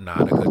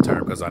not a good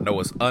term because I know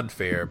it's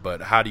unfair.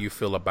 But how do you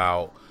feel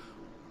about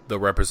the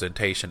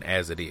representation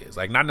as it is?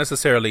 Like, not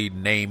necessarily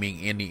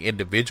naming any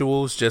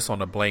individuals, just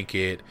on a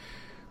blanket.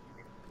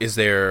 Is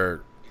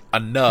there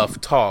enough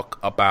talk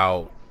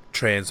about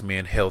trans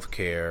men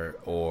healthcare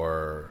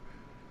or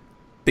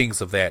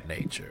things of that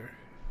nature?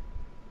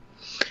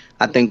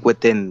 I think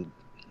within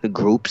the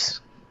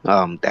groups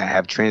that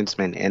have trans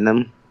men in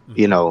them,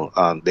 you Mm-hmm. know,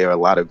 there are a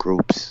lot of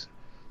groups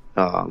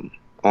um,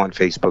 on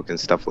Facebook and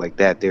stuff like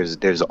that.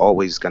 There's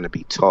always going to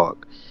be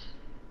talk.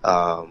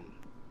 Um,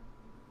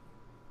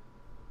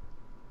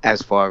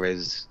 as far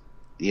as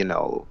you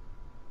know,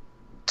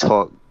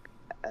 talk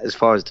as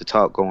far as the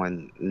talk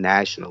going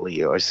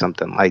nationally or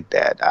something like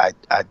that.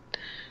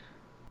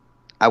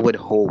 I would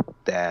hope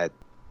that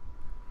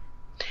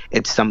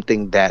it's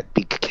something that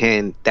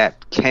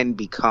can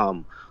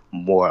become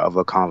more of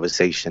a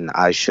conversation,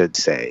 I should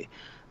say.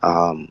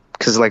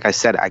 Because like I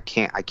said, I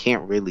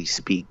can't really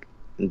speak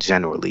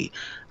generally.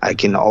 I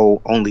can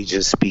Mm-hmm. only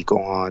just speak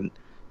on,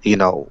 you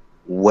know,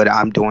 what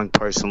I'm doing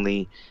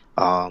personally,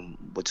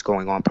 what's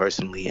going on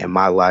personally in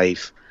my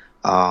life,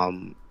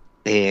 um,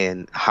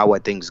 and how are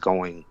things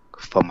going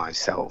for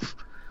myself.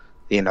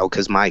 You know,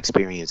 because my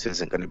experience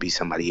isn't going to be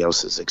somebody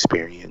else's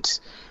experience.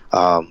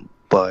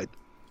 But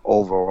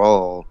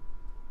overall,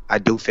 I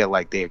do feel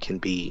like there can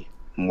be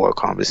more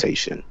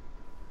conversation.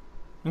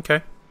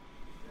 Okay,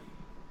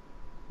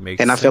 makes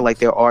And I feel like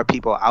sense. there are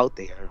people out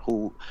there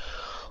who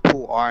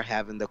are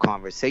having the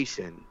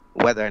conversation.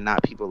 Whether or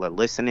not people are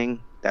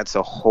listening, that's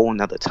a whole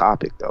nother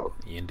topic though.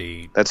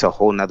 Indeed. That's a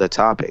whole nother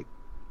topic.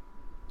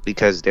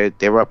 Because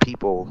there are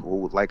people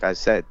who, like I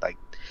said, like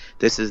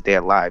this is their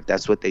life.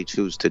 That's what they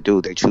choose to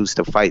do. They choose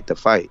to fight the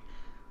fight.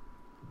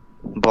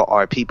 But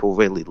are people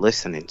really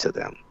listening to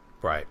them?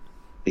 Right.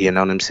 You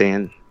know what I'm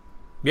saying?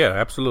 Yeah,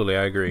 absolutely.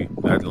 I agree.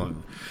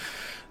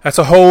 That's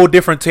a whole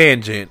different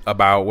tangent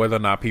about whether or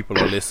not people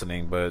are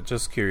listening, but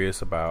just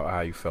curious about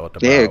how you felt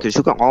Yeah, about. because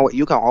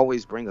you can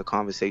always bring a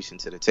conversation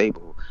to the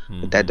table,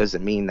 but that Hmm.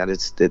 doesn't mean that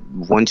it's that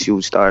once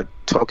you start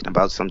talking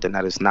about something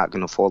that it's not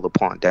going to fall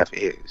upon deaf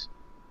ears.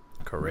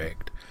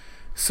 Correct.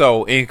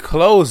 So, in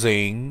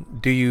closing,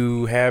 do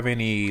you have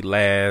any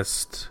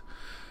last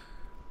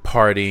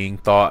parting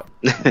thought?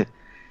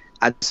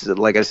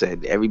 Like I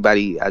said,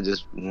 everybody. I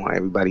just want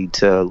everybody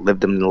to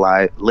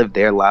live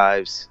their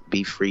lives,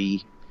 be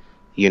free.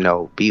 You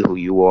know, be who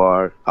you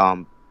are.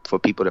 For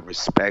people to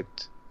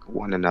respect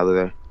one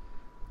another.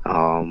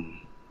 Um,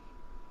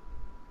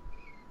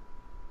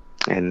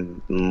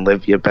 and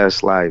live your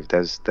best life.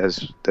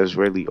 That's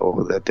really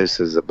all that this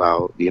is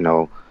about. You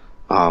know,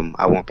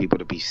 I want people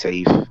to be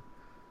safe.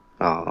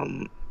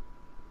 Um,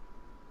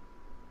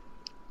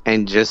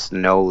 and just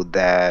know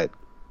that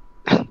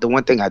the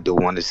one thing I do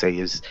want to say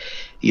is,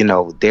 you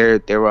know,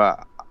 there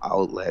are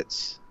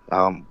outlets.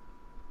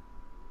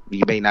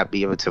 You may not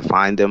be able to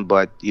find them,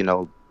 but you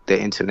know, the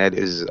internet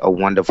is a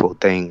wonderful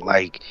thing.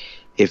 Like,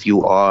 if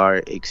you are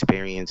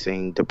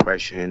experiencing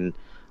depression,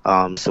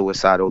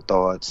 suicidal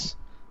thoughts,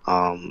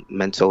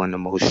 mental and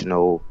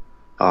emotional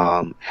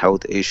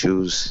health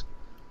issues,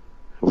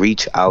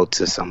 reach out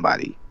to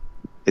somebody.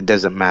 It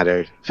doesn't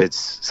matter if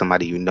it's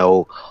somebody you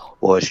know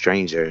or a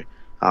stranger.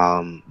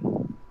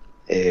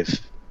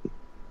 If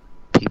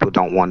people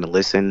don't want to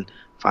listen,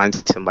 find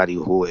somebody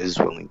who is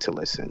willing to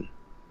listen.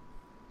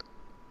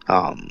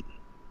 Um,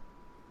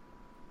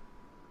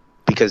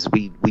 because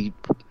we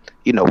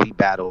you know, we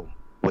battle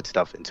with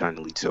stuff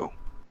internally too.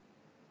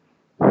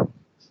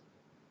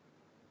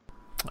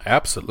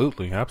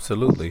 Absolutely,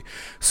 absolutely.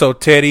 So,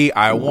 Teddy,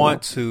 I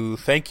want to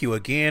thank you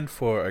again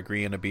for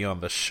agreeing to be on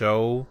the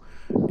show.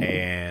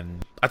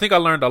 And I think I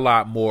learned a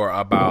lot more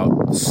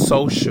about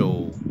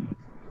social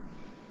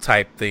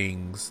type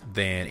things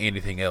than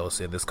anything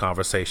else in this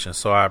conversation.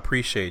 So, I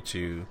appreciate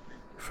you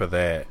for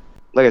that.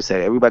 Like I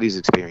said, everybody's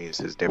experience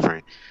is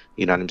different.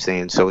 You know what I'm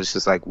saying? So it's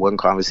just like one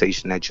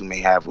conversation that you may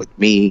have with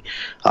me.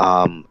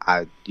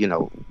 You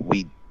know,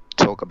 we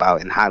talk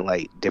about and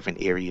highlight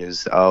different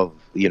areas of,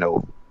 you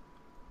know,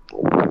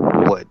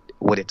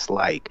 what it's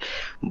like,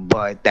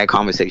 but that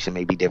conversation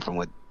may be different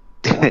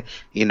with,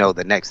 you know,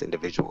 the next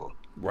individual.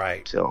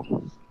 Right.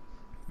 So,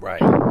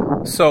 Right.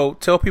 So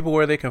tell people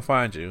where they can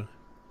find you.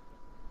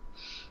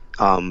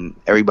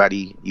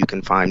 everybody, you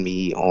can find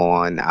me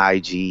on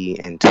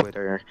IG and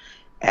Twitter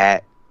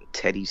at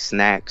Teddy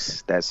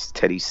Snacks. That's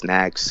Teddy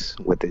Snacks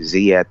with a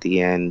Z at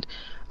the end.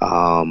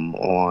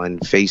 On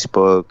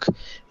Facebook,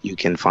 you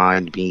can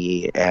find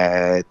me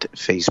at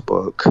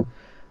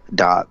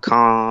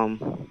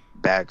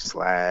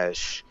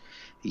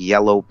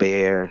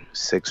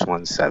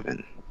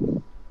facebook.com/yellowbear617.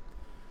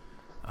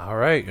 All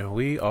right. And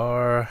we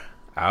are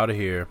out of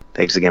here.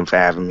 Thanks again for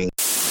having me.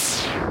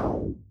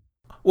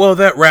 Well,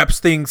 that wraps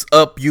things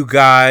up, you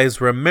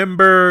guys.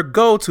 Remember,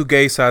 go to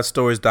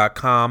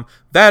GaySideStories.com.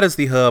 That is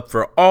the hub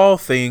for all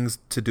things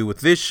to do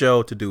with this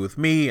show, to do with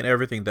me, and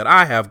everything that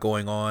I have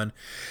going on.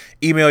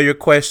 Email your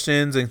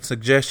questions and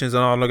suggestions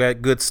and all of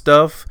that good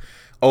stuff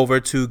over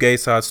to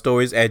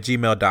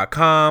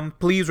GaySideStories@gmail.com.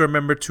 Please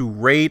remember to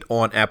rate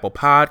on Apple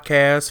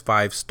Podcasts,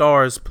 5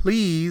 stars,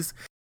 please.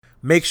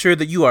 Make sure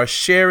that you are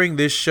sharing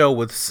this show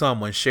with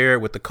someone. Share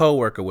it with the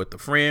coworker, with the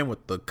friend,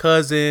 with the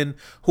cousin,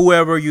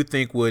 whoever you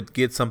think would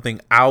get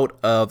something out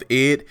of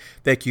it.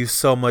 Thank you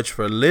so much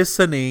for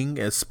listening.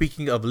 And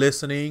speaking of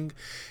listening,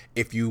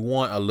 if you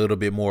want a little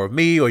bit more of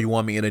me or you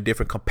want me in a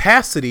different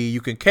capacity, you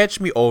can catch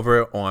me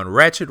over on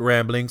Ratchet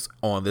Ramblings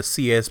on the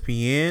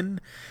CSPN.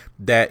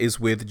 That is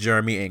with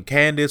Jeremy and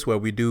Candace, where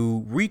we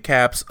do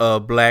recaps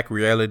of Black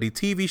reality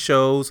TV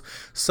shows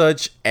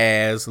such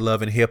as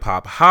Love and Hip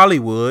Hop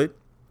Hollywood.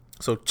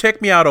 So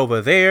check me out over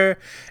there.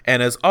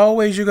 And as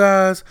always, you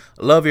guys,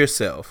 love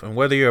yourself. And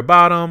whether you're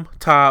bottom,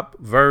 top,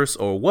 verse,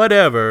 or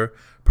whatever,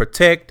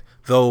 protect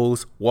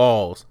those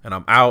walls. And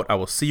I'm out. I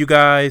will see you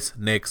guys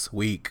next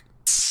week.